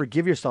can't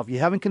forgive yourself. You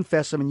haven't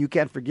confessed them and you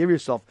can't forgive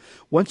yourself.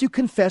 Once you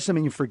confess them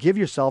and you forgive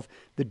yourself,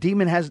 the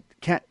demon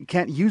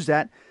can't use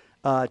that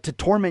to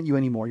torment you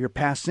anymore, your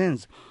past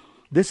sins.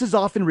 This is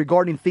often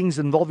regarding things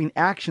involving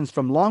actions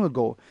from long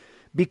ago,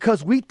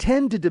 because we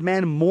tend to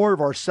demand more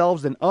of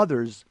ourselves than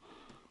others.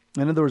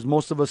 In other words,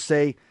 most of us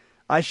say,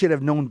 I should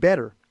have known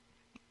better.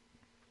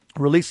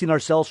 Releasing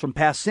ourselves from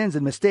past sins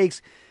and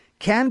mistakes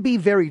can be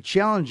very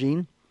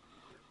challenging.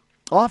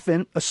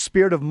 Often, a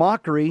spirit of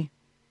mockery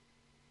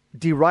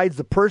derides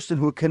the person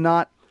who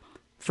cannot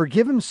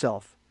forgive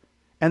himself.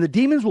 And the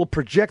demons will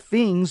project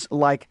things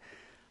like,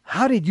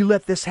 how did you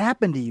let this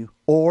happen to you?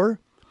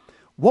 Or,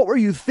 what were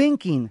you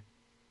thinking?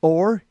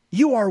 Or,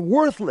 you are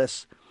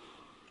worthless.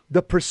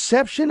 The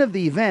perception of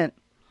the event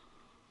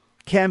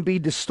can be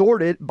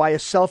distorted by a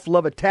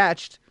self-love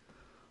attached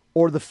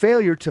or the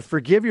failure to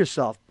forgive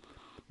yourself.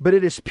 But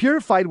it is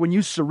purified when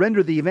you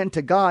surrender the event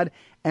to God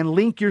and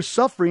link your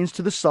sufferings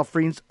to the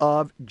sufferings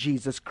of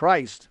Jesus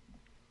Christ.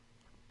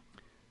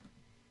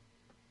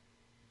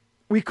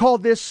 We call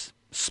this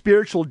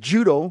spiritual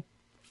judo,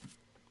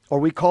 or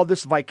we call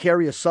this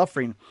vicarious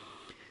suffering.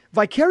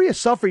 Vicarious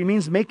suffering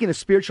means making a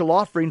spiritual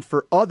offering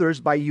for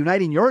others by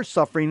uniting your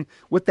suffering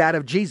with that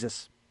of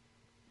Jesus.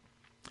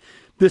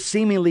 This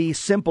seemingly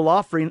simple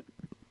offering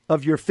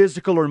of your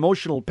physical or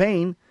emotional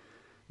pain,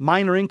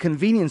 minor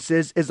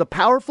inconveniences, is a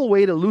powerful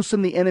way to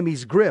loosen the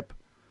enemy's grip.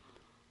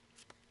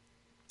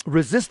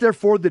 Resist,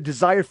 therefore, the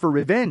desire for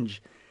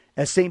revenge.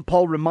 As St.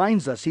 Paul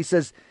reminds us, he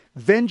says,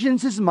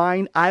 Vengeance is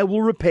mine, I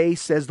will repay,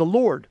 says the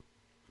Lord.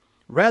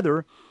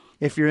 Rather,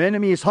 if your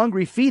enemy is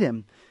hungry, feed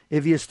him.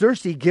 If he is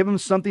thirsty, give him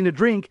something to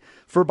drink,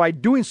 for by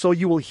doing so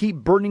you will heap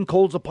burning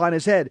coals upon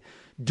his head.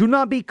 Do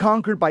not be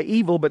conquered by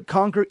evil, but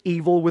conquer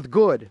evil with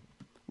good.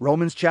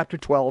 Romans chapter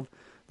 12,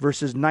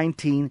 verses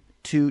 19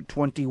 to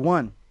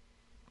 21.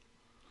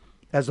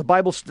 As the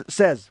Bible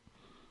says,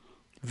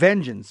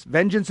 vengeance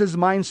is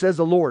mine, says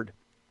the Lord.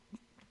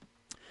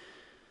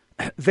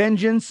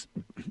 Vengeance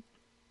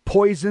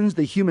poisons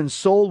the human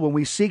soul when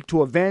we seek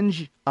to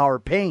avenge our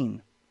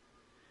pain.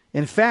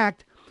 In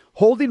fact,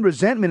 holding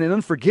resentment and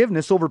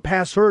unforgiveness over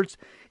past hurts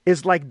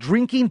is like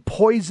drinking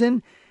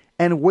poison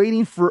and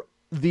waiting for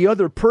the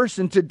other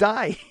person to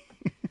die.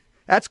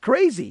 That's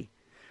crazy.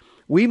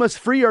 We must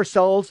free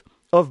ourselves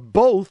of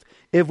both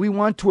if we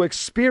want to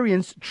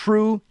experience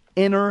true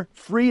inner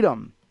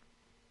freedom.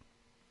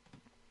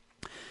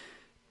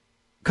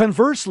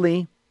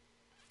 Conversely,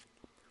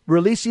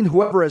 releasing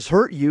whoever has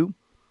hurt you,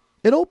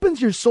 it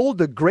opens your soul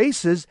to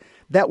graces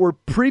that were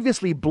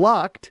previously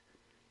blocked,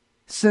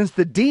 since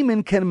the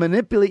demon can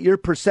manipulate your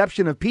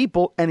perception of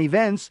people and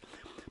events,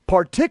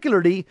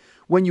 particularly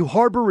when you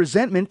harbor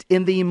resentment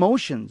in the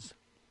emotions.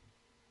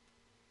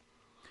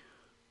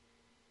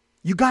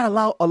 You got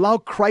to allow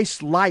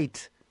Christ's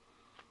light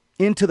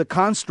into the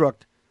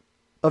construct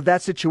of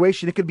that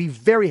situation. It could be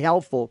very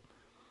helpful.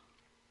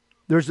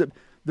 There's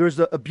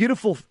a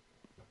beautiful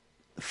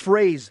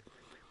phrase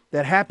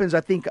that happens,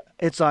 I think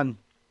it's on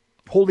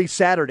Holy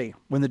Saturday,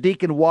 when the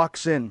deacon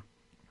walks in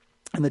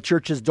and the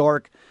church is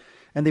dark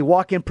and they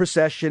walk in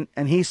procession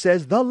and he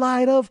says, "The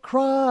light of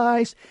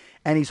Christ,"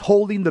 and he's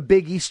holding the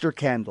big Easter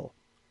candle.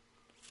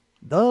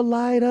 The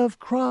light of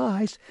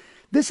Christ.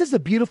 This is a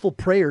beautiful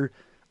prayer.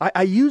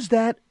 I use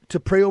that to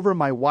pray over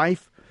my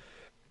wife,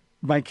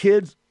 my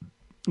kids,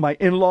 my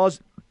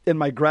in-laws, and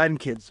my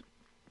grandkids.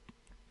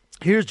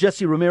 Here's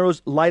Jesse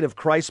Romero's Light of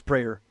Christ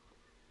prayer.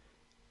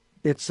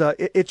 It's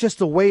just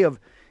a way of,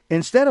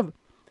 instead of,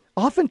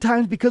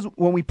 oftentimes, because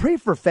when we pray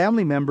for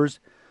family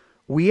members,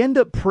 we end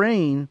up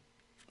praying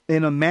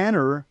in a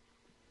manner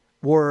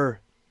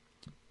where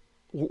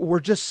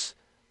we're just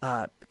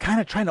kind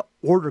of trying to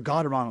order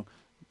God around.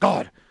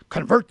 God,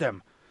 convert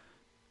them.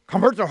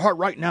 Convert their heart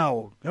right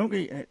now.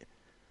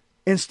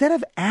 Instead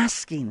of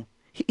asking,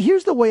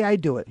 here's the way I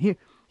do it.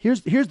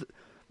 Here's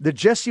the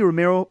Jesse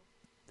Romero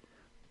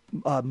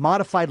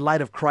modified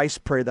Light of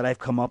Christ prayer that I've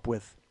come up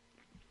with.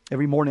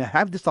 Every morning I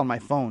have this on my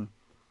phone.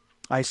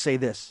 I say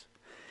this: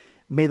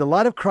 may the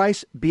light of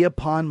Christ be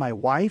upon my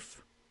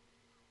wife,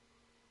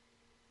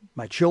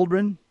 my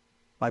children,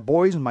 my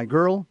boys and my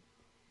girl,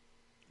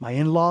 my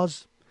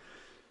in-laws,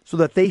 so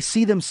that they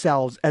see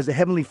themselves as the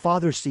Heavenly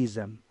Father sees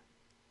them,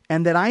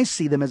 and that I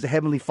see them as the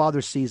Heavenly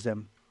Father sees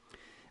them.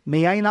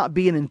 May I not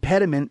be an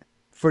impediment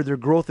for their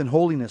growth in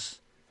holiness.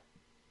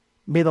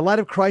 May the light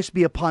of Christ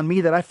be upon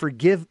me, that I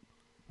forgive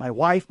my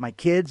wife, my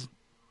kids,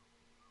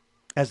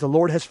 as the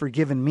Lord has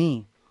forgiven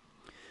me.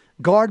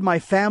 Guard my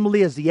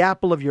family as the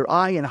apple of your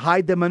eye, and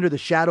hide them under the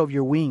shadow of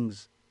your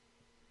wings.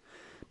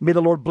 May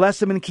the Lord bless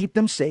them and keep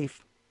them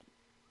safe.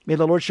 May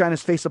the Lord shine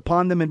his face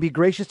upon them and be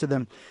gracious to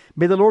them.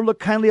 May the Lord look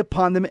kindly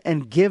upon them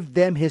and give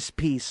them his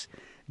peace.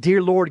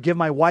 Dear Lord, give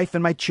my wife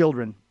and my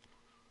children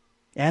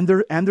and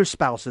their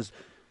spouses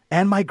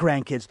and my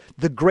grandkids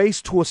the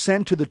grace to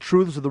assent to the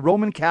truths of the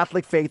Roman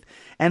Catholic faith,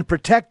 and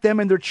protect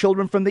them and their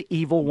children from the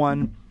evil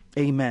one.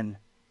 Amen.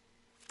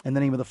 In the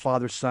name of the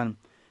Father, Son,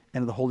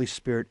 and of the Holy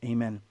Spirit.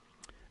 Amen.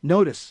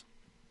 Notice,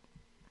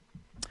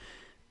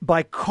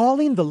 by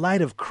calling the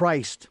light of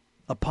Christ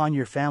upon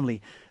your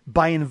family,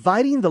 by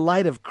inviting the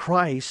light of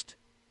Christ,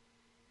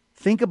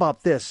 think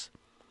about this.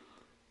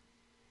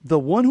 The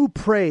one who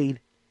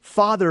prayed,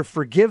 "Father,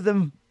 forgive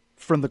them,"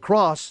 from the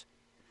cross,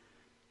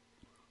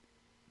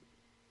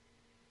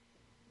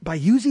 by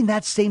using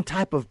that same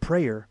type of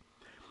prayer,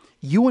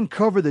 you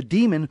uncover the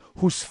demon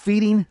who's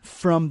feeding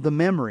from the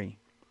memory.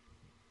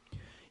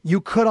 You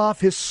cut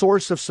off his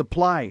source of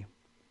supply.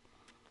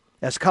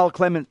 As Kyle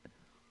Clement,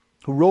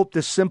 who wrote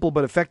this simple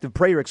but effective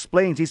prayer,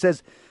 explains, he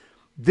says,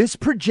 this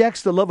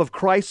projects the love of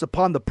Christ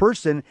upon the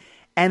person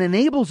and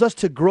enables us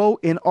to grow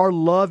in our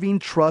loving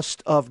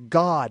trust of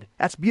God.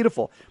 That's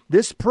beautiful.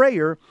 This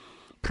prayer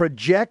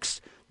projects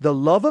the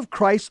love of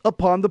Christ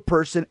upon the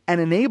person and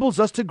enables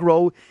us to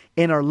grow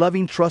in our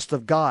loving trust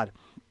of God.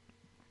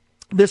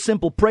 This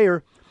simple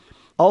prayer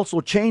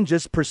also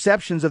changes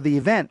perceptions of the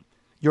event,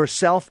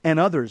 yourself and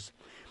others.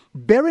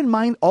 Bear in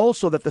mind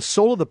also that the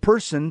soul of the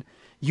person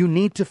you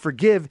need to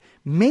forgive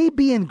may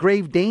be in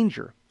grave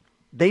danger.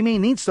 They may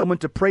need someone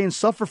to pray and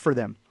suffer for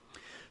them.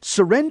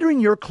 Surrendering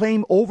your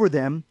claim over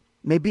them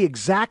may be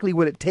exactly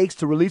what it takes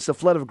to release a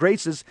flood of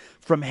graces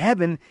from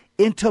heaven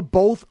into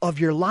both of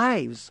your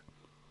lives.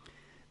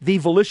 The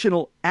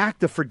volitional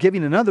act of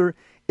forgiving another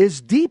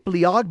is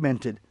deeply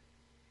augmented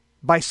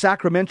by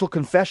sacramental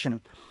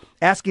confession.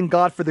 Asking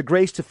God for the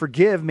grace to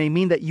forgive may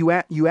mean that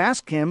you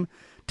ask him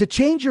to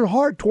change your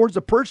heart towards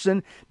a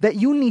person that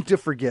you need to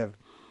forgive.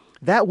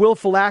 That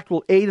willful act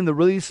will aid in the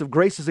release of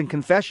graces in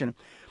confession.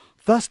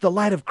 Thus, the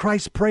light of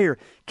Christ's prayer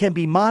can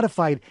be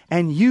modified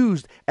and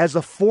used as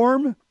a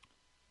form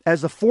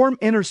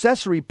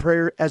intercessory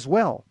prayer as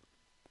well.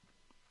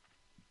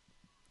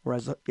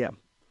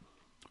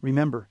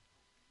 Remember,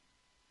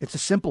 it's a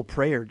simple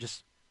prayer.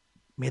 Just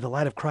may the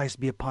light of Christ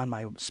be upon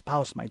my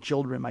spouse, my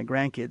children, my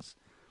grandkids,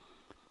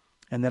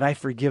 and that I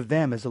forgive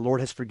them as the Lord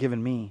has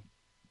forgiven me.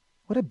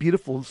 What a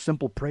beautiful,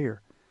 simple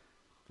prayer.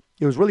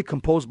 It was really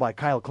composed by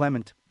Kyle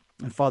Clement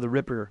and Father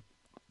Ripper.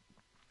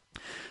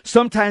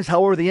 Sometimes,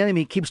 however, the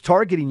enemy keeps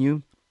targeting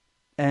you,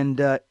 and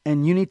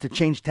you need to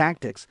change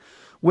tactics.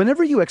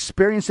 Whenever you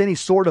experience any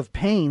sort of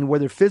pain,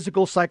 whether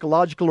physical,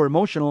 psychological, or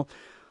emotional,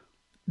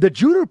 the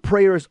judo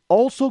prayer is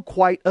also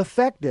quite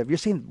effective. You're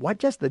saying, what,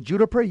 just the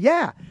judo prayer?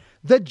 Yeah,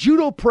 the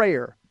judo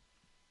prayer.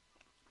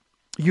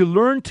 You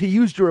learn to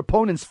use your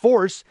opponent's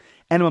force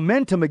and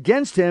momentum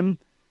against him,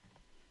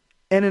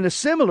 and in a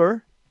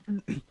similar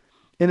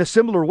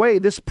way,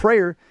 this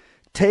prayer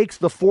takes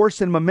the force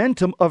and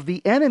momentum of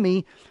the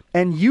enemy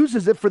and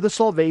uses it for the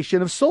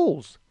salvation of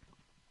souls.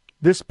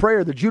 This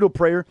prayer, the judo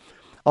prayer,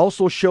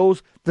 also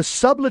shows the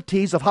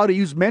subtleties of how to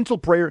use mental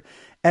prayer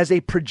as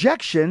a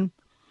projection,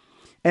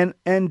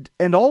 and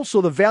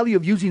also the value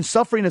of using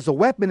suffering as a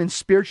weapon in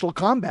spiritual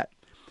combat.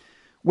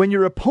 When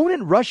your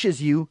opponent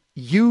rushes you,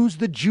 use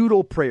the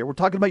judo prayer. We're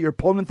talking about your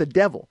opponent, the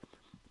devil.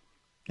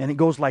 And it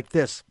goes like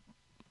this.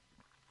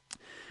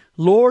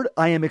 Lord,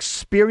 I am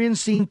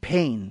experiencing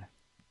pain.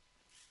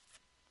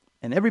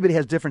 And everybody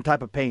has different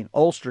type of pain.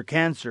 Ulcer,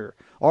 cancer,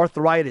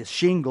 arthritis,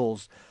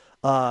 shingles.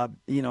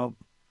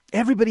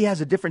 Everybody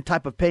has a different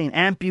type of pain.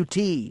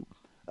 Amputee,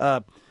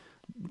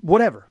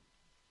 whatever.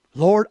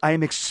 Lord, I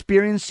am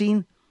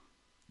experiencing,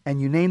 and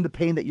you name the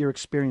pain that you're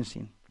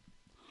experiencing.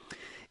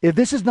 If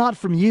this is not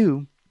from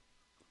you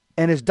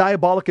and is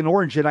diabolic in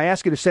origin, I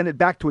ask you to send it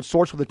back to its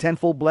source with a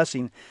tenfold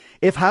blessing.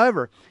 If,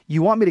 however,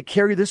 you want me to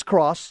carry this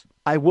cross,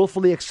 I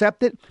willfully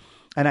accept it,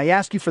 and I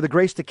ask you for the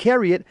grace to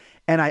carry it,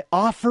 and I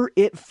offer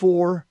it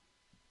for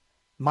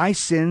my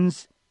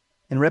sins,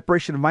 in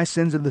reparation of my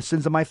sins and the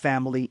sins of my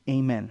family.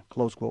 Amen.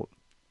 Close quote.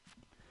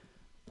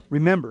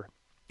 Remember,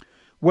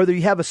 whether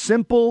you have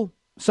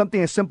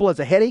something as simple as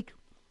a headache,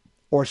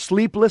 or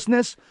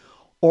sleeplessness,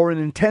 or an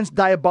intense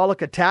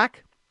diabolic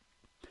attack,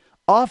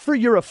 offer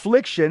your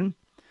affliction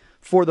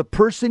for the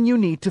person you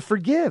need to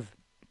forgive.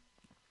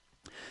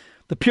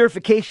 The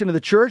purification of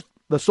the church,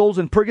 the souls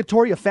in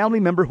purgatory, a family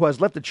member who has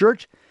left the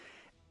church,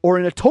 or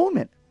an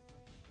atonement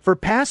for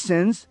past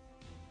sins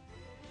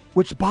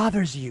which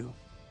bothers you.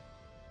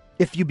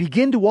 If you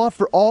begin to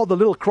offer all the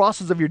little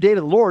crosses of your day to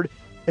the Lord,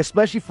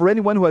 especially for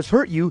anyone who has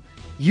hurt you,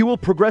 you will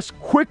progress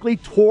quickly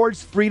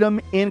towards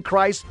freedom in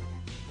Christ.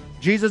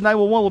 Jesus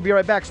 911 will be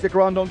right back. Stick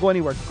around, don't go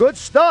anywhere. Good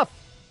stuff.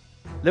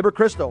 Liber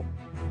Christo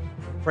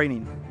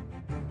training.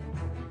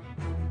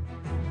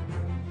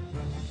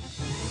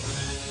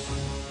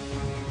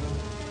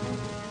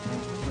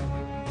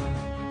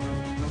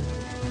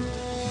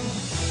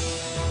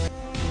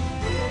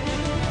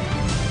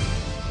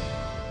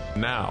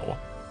 Now,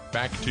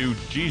 back to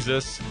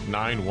Jesus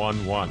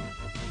 911.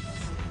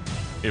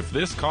 If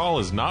this call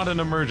is not an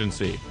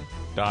emergency,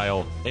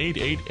 dial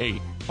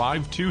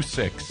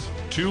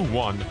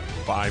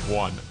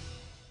 888-526-2151.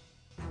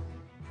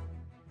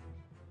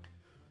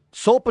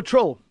 Soul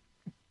Patrol,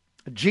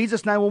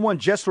 Jesus 911,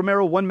 Jess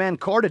Romero one-man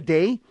car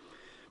today.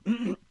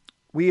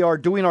 We are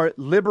doing our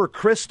Liber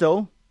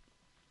Christo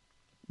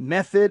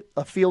method,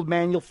 a field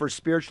manual for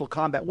spiritual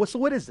combat. So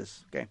what is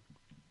this? Okay.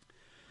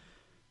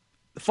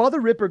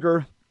 Father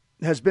Ripperger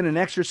has been an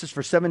exorcist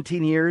for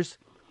 17 years.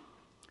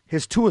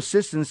 His two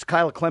assistants,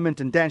 Kyle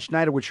Clement and Dan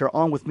Schneider, which are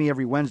on with me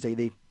every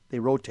Wednesday, they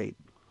rotate.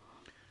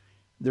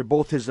 They're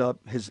both his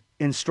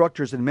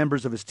instructors and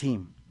members of his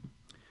team.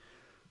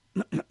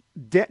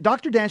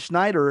 Dr. Dan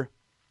Schneider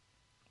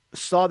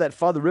saw that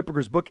Father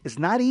Ripperger's book is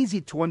not easy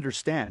to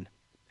understand.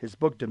 His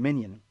book,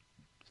 Dominion.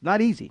 It's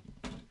not easy.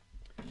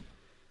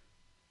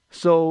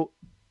 So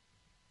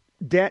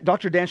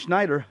Dr. Dan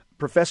Schneider,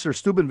 Professor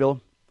Steubenville,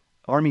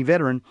 Army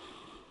veteran,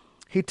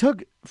 he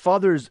took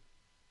Father's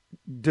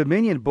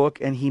Dominion book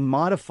and he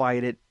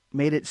modified it,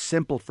 made it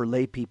simple for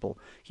lay people.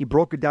 He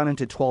broke it down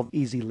into 12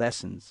 easy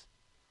lessons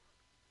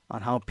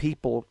on how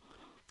people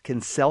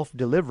can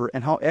self-deliver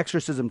and how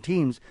exorcism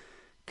teams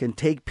can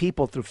take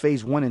people through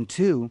phase 1 and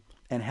 2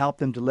 and help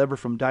them deliver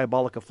from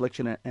diabolic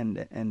affliction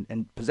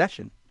and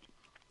possession.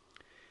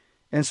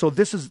 And so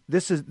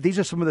these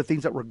are some of the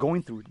things that we're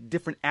going through,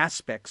 different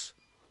aspects.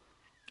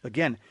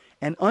 Again,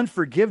 and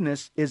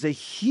unforgiveness is a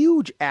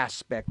huge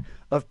aspect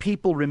of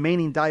people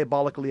remaining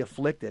diabolically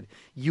afflicted.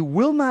 You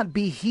will not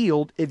be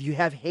healed if you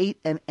have hate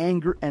and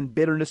anger and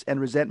bitterness and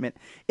resentment.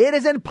 It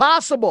is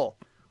impossible.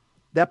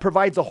 That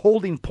provides a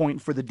holding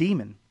point for the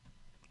demon.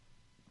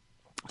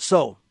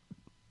 So,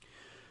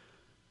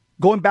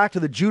 going back to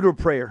the judo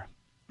prayer,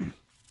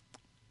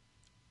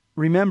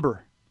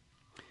 remember,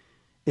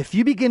 if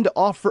you begin to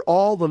offer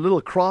all the little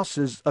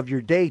crosses of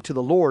your day to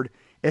the Lord,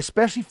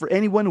 especially for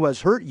anyone who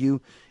has hurt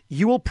you,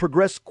 you will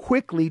progress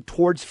quickly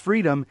towards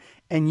freedom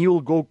and you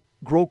will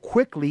grow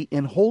quickly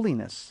in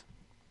holiness.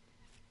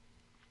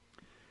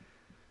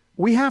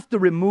 we have to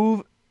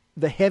remove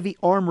the heavy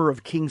armor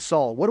of King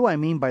Saul. What do I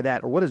mean by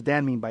that? Or what does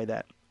Dan mean by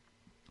that?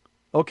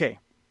 Okay.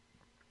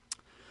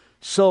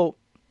 So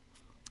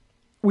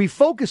we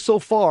focus so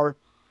far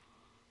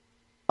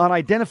on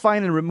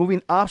identifying and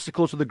removing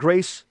obstacles to the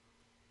grace,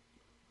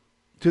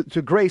 to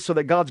grace, so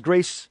that God's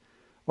grace,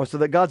 or so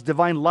that God's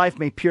divine life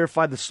may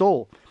purify the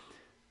soul.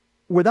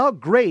 Without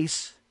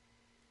grace,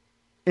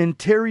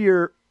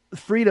 interior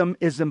freedom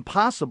is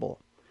impossible.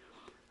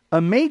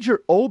 A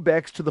major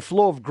obex to the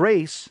flow of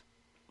grace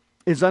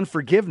is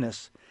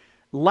unforgiveness.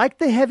 Like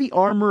the heavy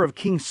armor of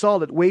King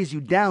Saul, it weighs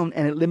you down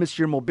and it limits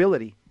your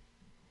mobility.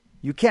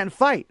 You can't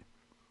fight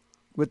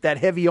with that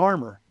heavy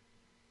armor.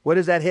 What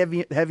is that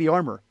heavy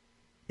armor?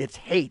 It's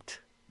hate.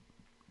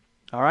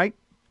 All right?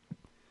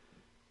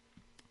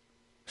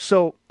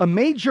 So a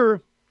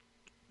major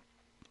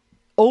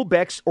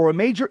obex, or a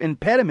major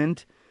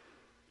impediment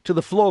to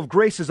the flow of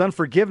grace, is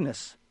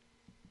unforgiveness.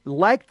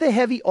 Like the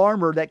heavy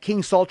armor that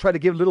King Saul tried to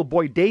give little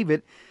boy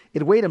David,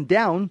 it weighed him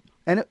down,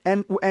 and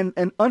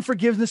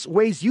unforgiveness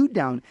weighs you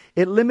down.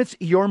 It limits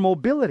your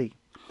mobility.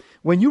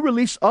 When you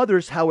release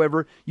others,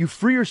 however, you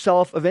free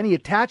yourself of any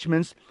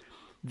attachments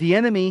the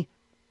enemy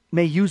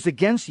may use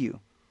against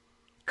you.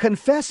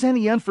 Confess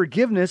any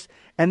unforgiveness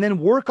and then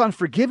work on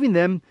forgiving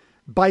them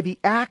by the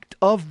act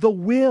of the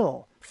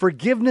will.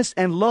 Forgiveness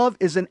and love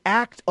is an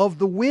act of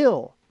the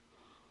will.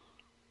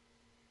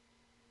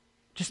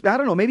 Just, I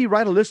don't know, maybe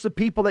write a list of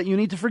people that you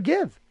need to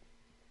forgive.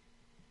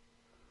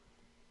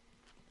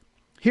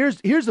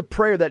 Here's a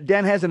prayer that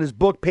Dan has in his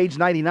book, page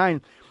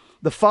 99.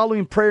 The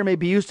following prayer may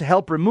be used to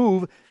help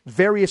remove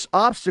various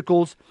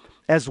obstacles,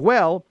 as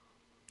well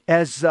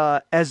as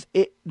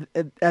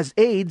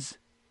aids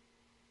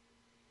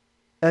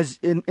as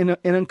in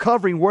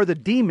uncovering where the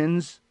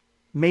demons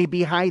may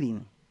be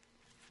hiding.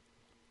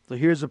 So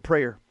here's a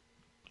prayer.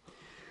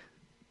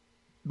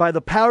 By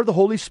the power of the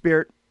Holy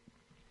Spirit,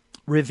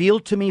 reveal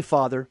to me,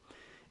 Father,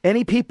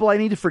 any people I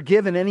need to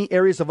forgive in any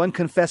areas of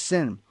unconfessed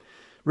sin.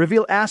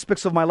 Reveal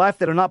aspects of my life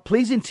that are not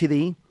pleasing to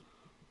thee,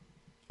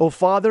 O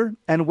Father,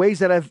 and ways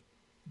that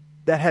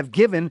have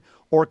given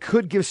or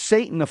could give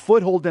Satan a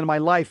foothold in my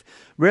life.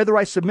 Rather,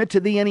 I submit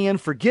to thee any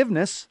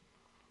unforgiveness.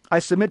 I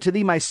submit to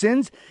thee my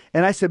sins,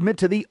 and I submit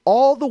to thee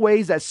all the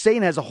ways that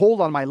Satan has a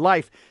hold on my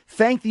life.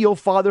 Thank thee, O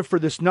Father, for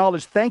this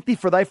knowledge. Thank thee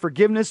for thy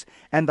forgiveness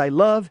and thy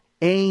love.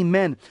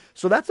 Amen.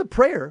 So that's a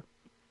prayer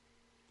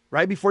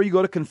right before you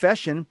go to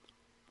confession,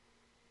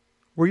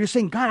 where you're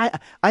saying, God,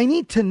 I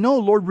need to know,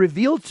 Lord,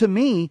 reveal to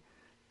me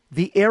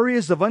the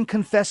areas of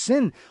unconfessed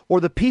sin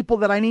or the people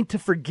that I need to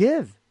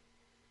forgive.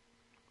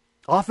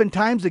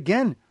 Oftentimes,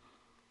 again,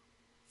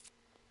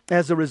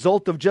 as a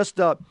result of just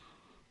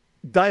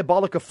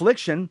diabolic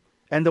affliction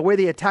and the way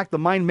they attack the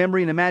mind,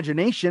 memory, and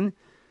imagination,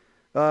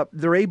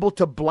 they're able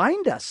to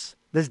blind us.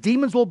 These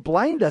demons will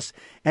blind us,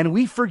 and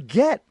we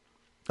forget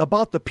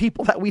about the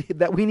people that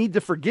we need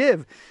to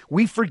forgive.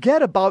 We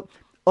forget about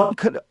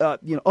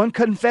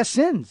unconfessed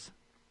sins.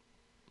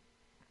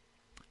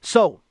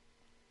 So,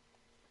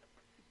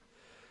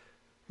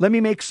 let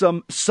me make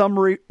some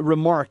summary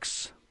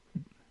remarks.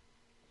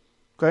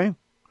 Okay?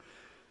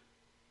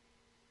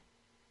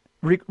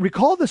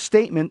 Recall the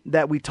statement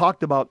that we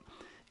talked about.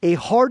 A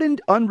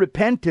hardened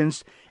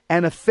unrepentance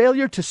and a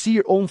failure to see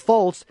your own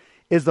faults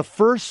is the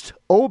first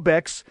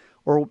obex,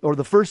 or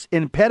the first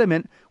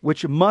impediment,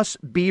 which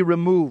must be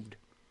removed.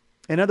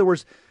 In other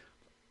words,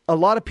 a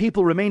lot of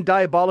people remain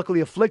diabolically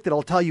afflicted.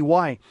 I'll tell you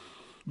why.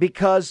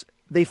 Because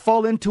they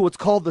fall into what's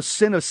called the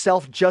sin of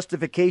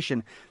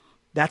self-justification.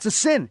 That's a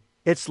sin.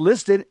 It's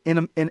listed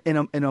in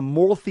a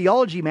moral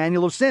theology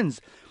manual of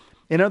sins.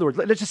 In other words,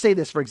 let's just say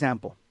this, for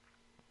example.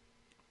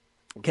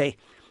 Okay,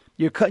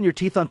 you're cutting your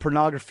teeth on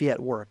pornography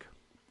at work.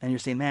 And you're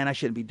saying, man, I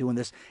shouldn't be doing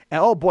this.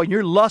 And oh boy,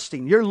 you're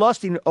lusting. You're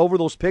lusting over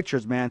those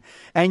pictures, man.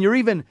 And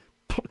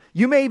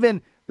you may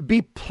even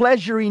be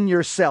pleasuring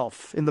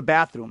yourself in the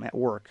bathroom at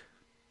work.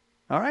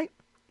 All right?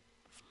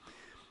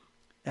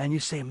 And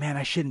you say, man,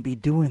 I shouldn't be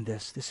doing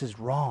this. This is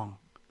wrong.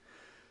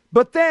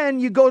 But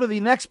then you go to the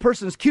next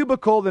person's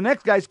cubicle, the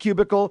next guy's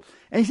cubicle,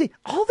 and you say,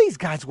 all these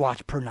guys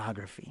watch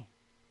pornography.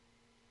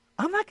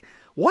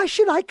 Why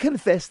should I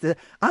confess that?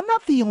 I'm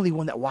not the only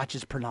one that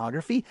watches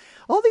pornography.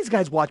 All these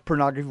guys watch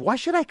pornography. Why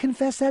should I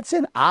confess that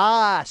sin?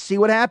 See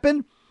what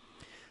happened?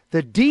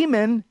 The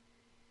demon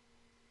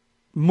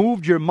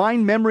moved your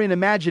mind, memory, and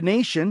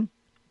imagination,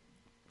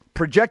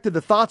 projected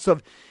the thoughts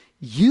of,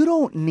 you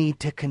don't need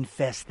to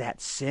confess that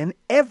sin.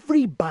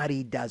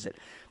 Everybody does it.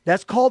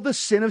 That's called the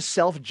sin of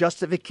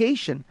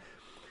self-justification.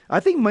 I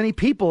think many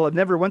people have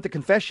never went to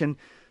confession.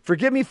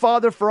 Forgive me,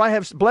 Father,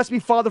 bless me,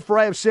 Father, for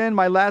I have sinned.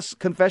 My last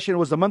confession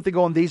was a month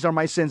ago, and these are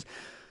my sins.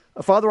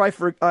 Father,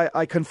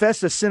 I confess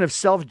the sin of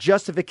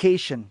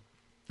self-justification.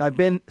 I've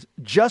been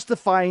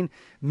justifying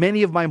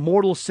many of my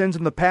mortal sins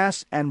in the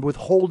past and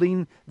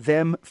withholding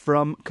them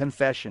from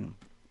confession.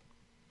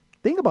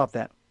 Think about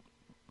that.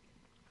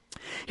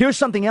 Here's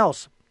something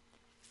else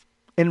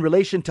in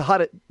relation to how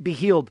to be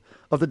healed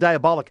of the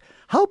diabolic.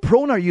 How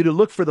prone are you to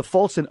look for the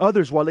faults in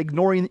others while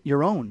ignoring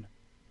your own?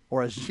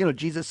 Or as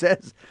Jesus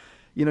says,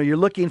 you're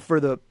looking for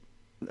the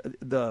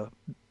the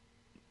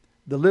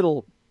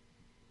little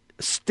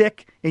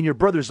stick in your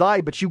brother's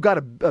eye, but you got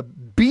a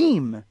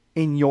beam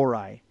in your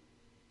eye.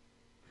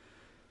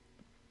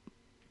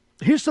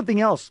 Here's something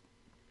else.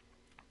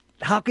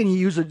 How can you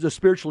use the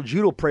spiritual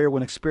judo prayer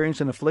when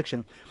experiencing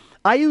affliction?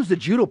 I use the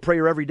judo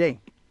prayer every day.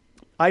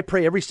 I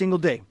pray every single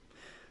day.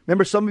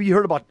 Remember, some of you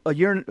heard about a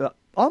year,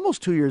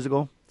 almost 2 years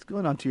ago. It's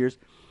going on 2 years.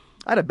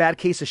 I had a bad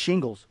case of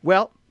shingles.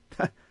 Well,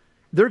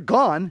 they're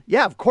gone.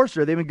 Yeah, of course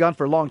they've been gone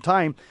for a long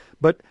time,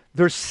 but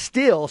there's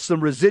still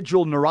some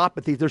residual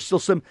neuropathy. There's still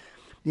some,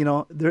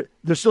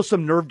 there's still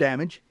some nerve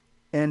damage,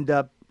 and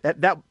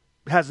that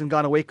hasn't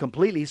gone away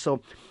completely.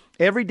 So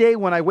every day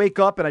when I wake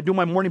up and I do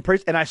my morning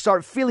prayers and I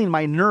start feeling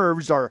my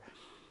nerves are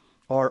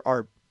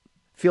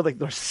feel like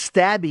they're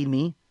stabbing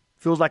me,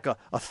 feels like a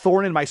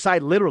thorn in my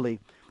side, literally.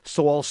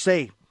 So I'll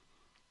say,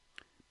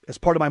 as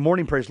part of my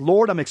morning prayers,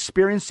 Lord, I'm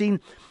experiencing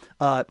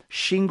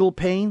shingle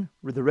pain,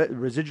 the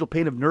residual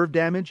pain of nerve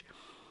damage.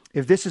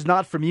 If this is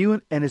not from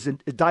you and is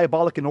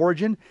diabolic in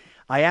origin,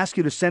 I ask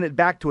you to send it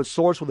back to its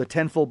source with a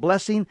tenfold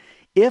blessing.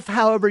 If,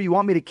 however, you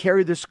want me to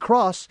carry this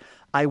cross,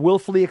 I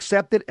willfully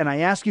accept it, and I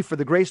ask you for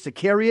the grace to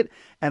carry it,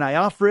 and I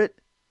offer it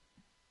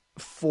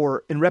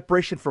in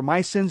reparation for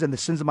my sins and the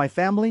sins of my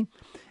family,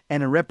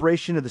 and in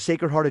reparation of the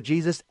Sacred Heart of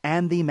Jesus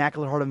and the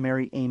Immaculate Heart of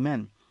Mary.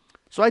 Amen.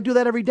 So I do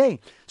that every day.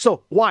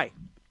 So why?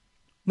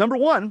 Number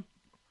one,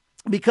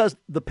 because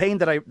the pain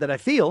that I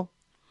feel,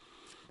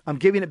 I'm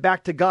giving it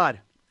back to God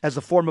as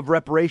a form of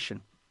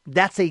reparation.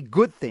 That's a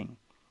good thing.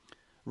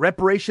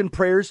 Reparation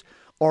prayers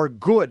are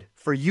good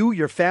for you,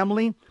 your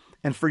family,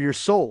 and for your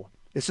soul.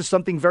 This is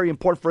something very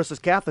important for us as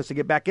Catholics to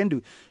get back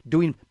into,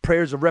 doing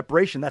prayers of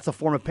reparation. That's a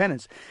form of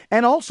penance.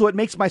 And also it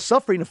makes my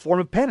suffering a form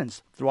of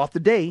penance. Throughout the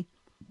day,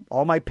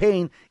 all my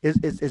pain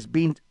is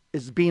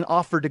being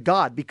offered to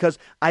God because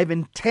I've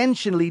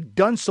intentionally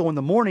done so in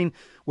the morning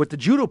with the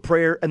judo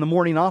prayer and the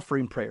morning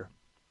offering prayer.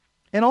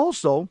 And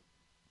also,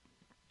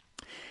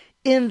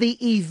 in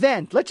the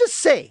event, let's just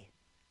say,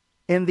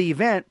 in the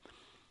event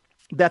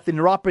that the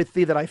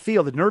neuropathy that I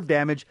feel, the nerve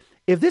damage,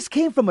 if this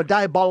came from a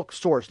diabolic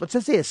source, let's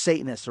just say a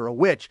Satanist or a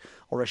witch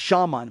or a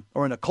shaman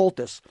or an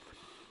occultist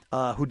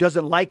who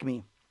doesn't like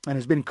me and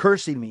has been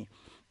cursing me,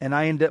 and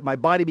my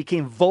body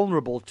became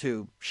vulnerable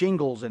to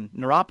shingles and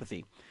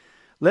neuropathy.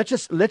 Let's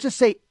just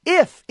say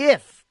if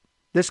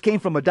this came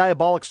from a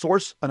diabolic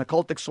source, an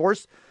occultic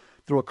source,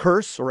 through a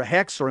curse or a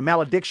hex or a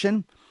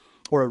malediction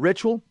or a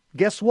ritual,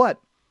 guess what?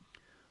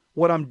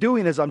 What I'm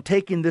doing is I'm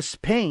taking this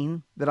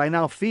pain that I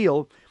now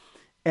feel,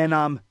 and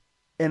I'm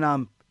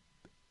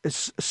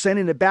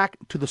sending it back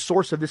to the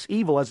source of this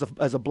evil as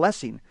a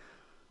blessing.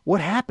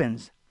 What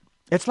happens?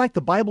 It's like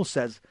the Bible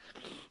says.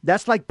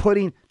 That's like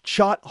putting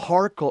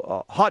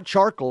hot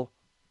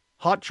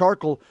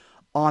charcoal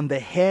on the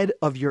head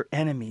of your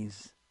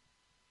enemies.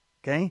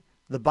 Okay?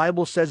 The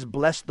Bible says,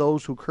 bless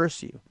those who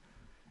curse you.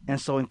 And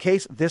so in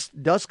case this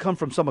does come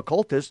from some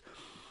occultist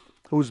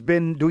who's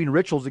been doing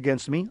rituals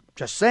against me,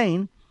 just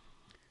saying,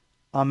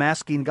 I'm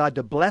asking God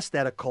to bless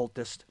that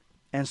occultist.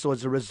 And so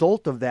as a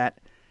result of that,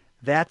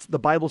 the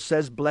Bible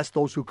says, bless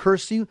those who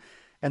curse you.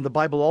 And the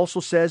Bible also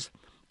says,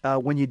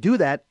 when you do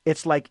that,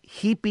 it's like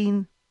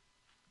heaping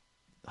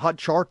hot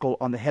charcoal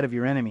on the head of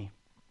your enemy.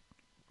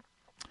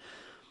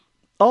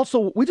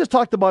 Also, we just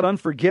talked about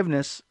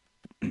unforgiveness.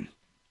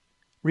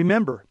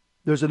 Remember,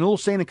 there's an old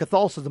saying in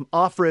Catholicism,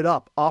 offer it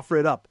up, offer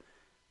it up.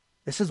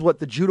 This is what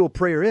the judo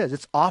prayer is.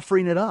 It's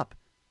offering it up.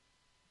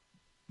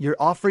 You're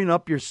offering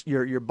up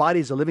your body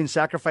as a living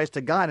sacrifice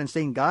to God and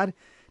saying, God,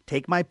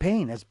 take my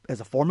pain as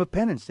a form of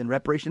penance in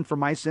reparation for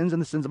my sins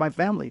and the sins of my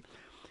family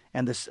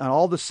and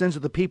all the sins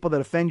of the people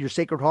that offend your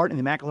Sacred Heart and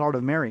the Immaculate Heart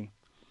of Mary.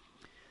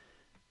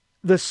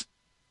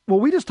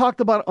 We just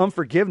talked about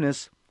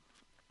unforgiveness.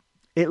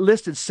 It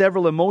listed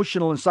several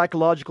emotional and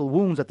psychological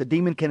wounds that the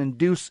demon can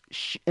induce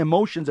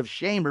emotions of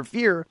shame or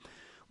fear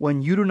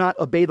when you do not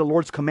obey the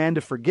Lord's command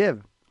to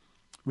forgive.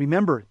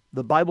 Remember,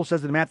 the Bible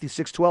says in Matthew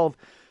 6:12,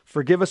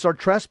 forgive us our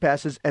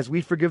trespasses as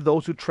we forgive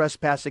those who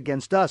trespass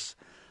against us.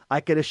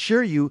 I can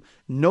assure you,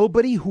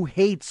 nobody who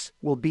hates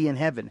will be in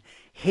heaven.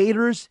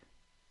 Haters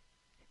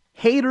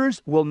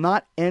will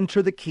not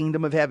enter the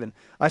kingdom of heaven.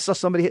 I saw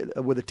somebody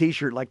with a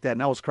t-shirt like that,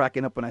 and I was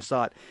cracking up when I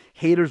saw it.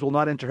 Haters will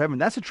not enter heaven.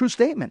 That's a true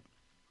statement.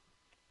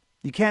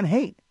 You can't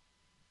hate.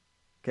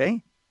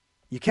 Okay?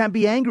 You can't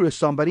be angry with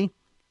somebody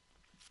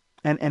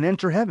and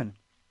enter heaven.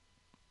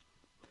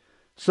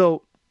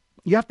 So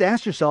you have to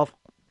ask yourself,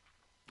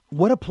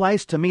 what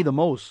applies to me the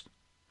most?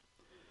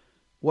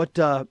 What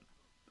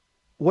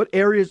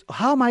areas,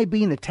 how am I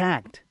being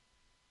attacked?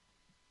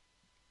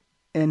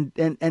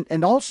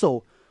 And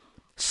also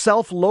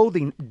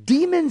self-loathing.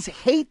 Demons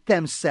hate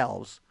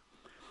themselves,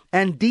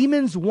 and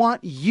demons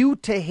want you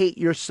to hate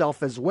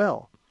yourself as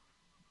well.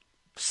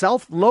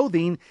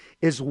 Self-loathing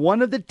is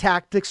one of the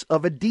tactics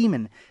of a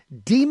demon.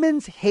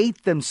 Demons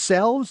hate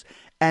themselves,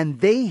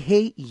 and they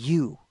hate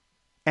you,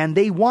 and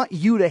they want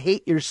you to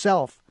hate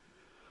yourself.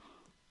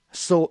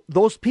 So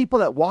those people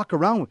that walk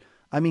around,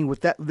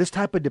 with this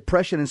type of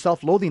depression and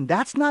self-loathing,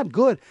 that's not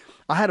good.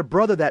 I had a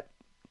brother that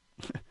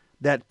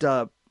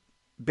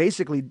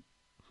basically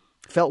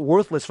felt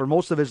worthless for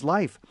most of his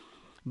life.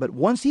 But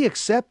once he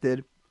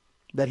accepted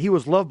that he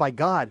was loved by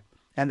God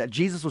and that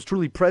Jesus was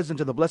truly present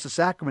in the Blessed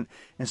Sacrament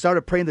and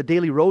started praying the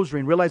daily rosary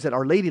and realized that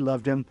Our Lady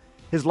loved him,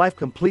 his life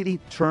completely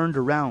turned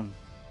around.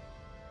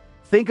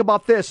 Think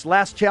about this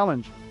last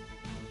challenge.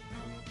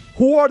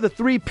 Who are the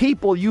 3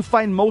 people you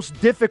find most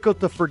difficult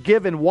to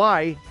forgive and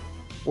why?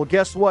 Well,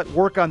 guess what?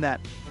 Work on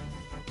that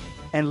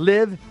and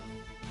live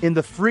in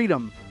the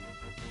freedom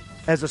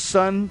as a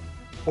son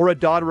or a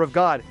daughter of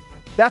God.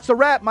 That's a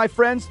wrap, my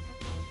friends.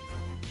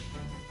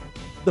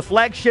 The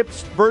flagship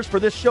verse for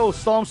this show,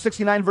 Psalm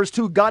 69, verse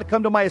 2, God,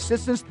 come to my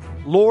assistance.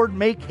 Lord,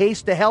 make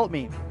haste to help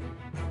me.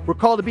 We're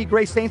called to be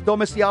great saints. Don't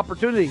miss the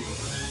opportunity.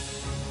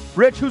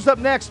 Rich, who's up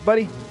next,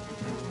 buddy?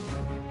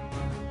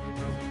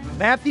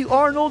 Matthew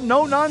Arnold,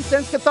 No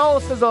Nonsense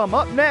Catholicism.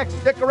 Up next.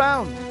 Stick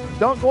around.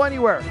 Don't go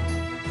anywhere.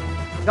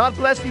 God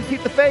bless you.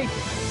 Keep the faith.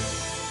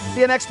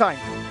 See you next time.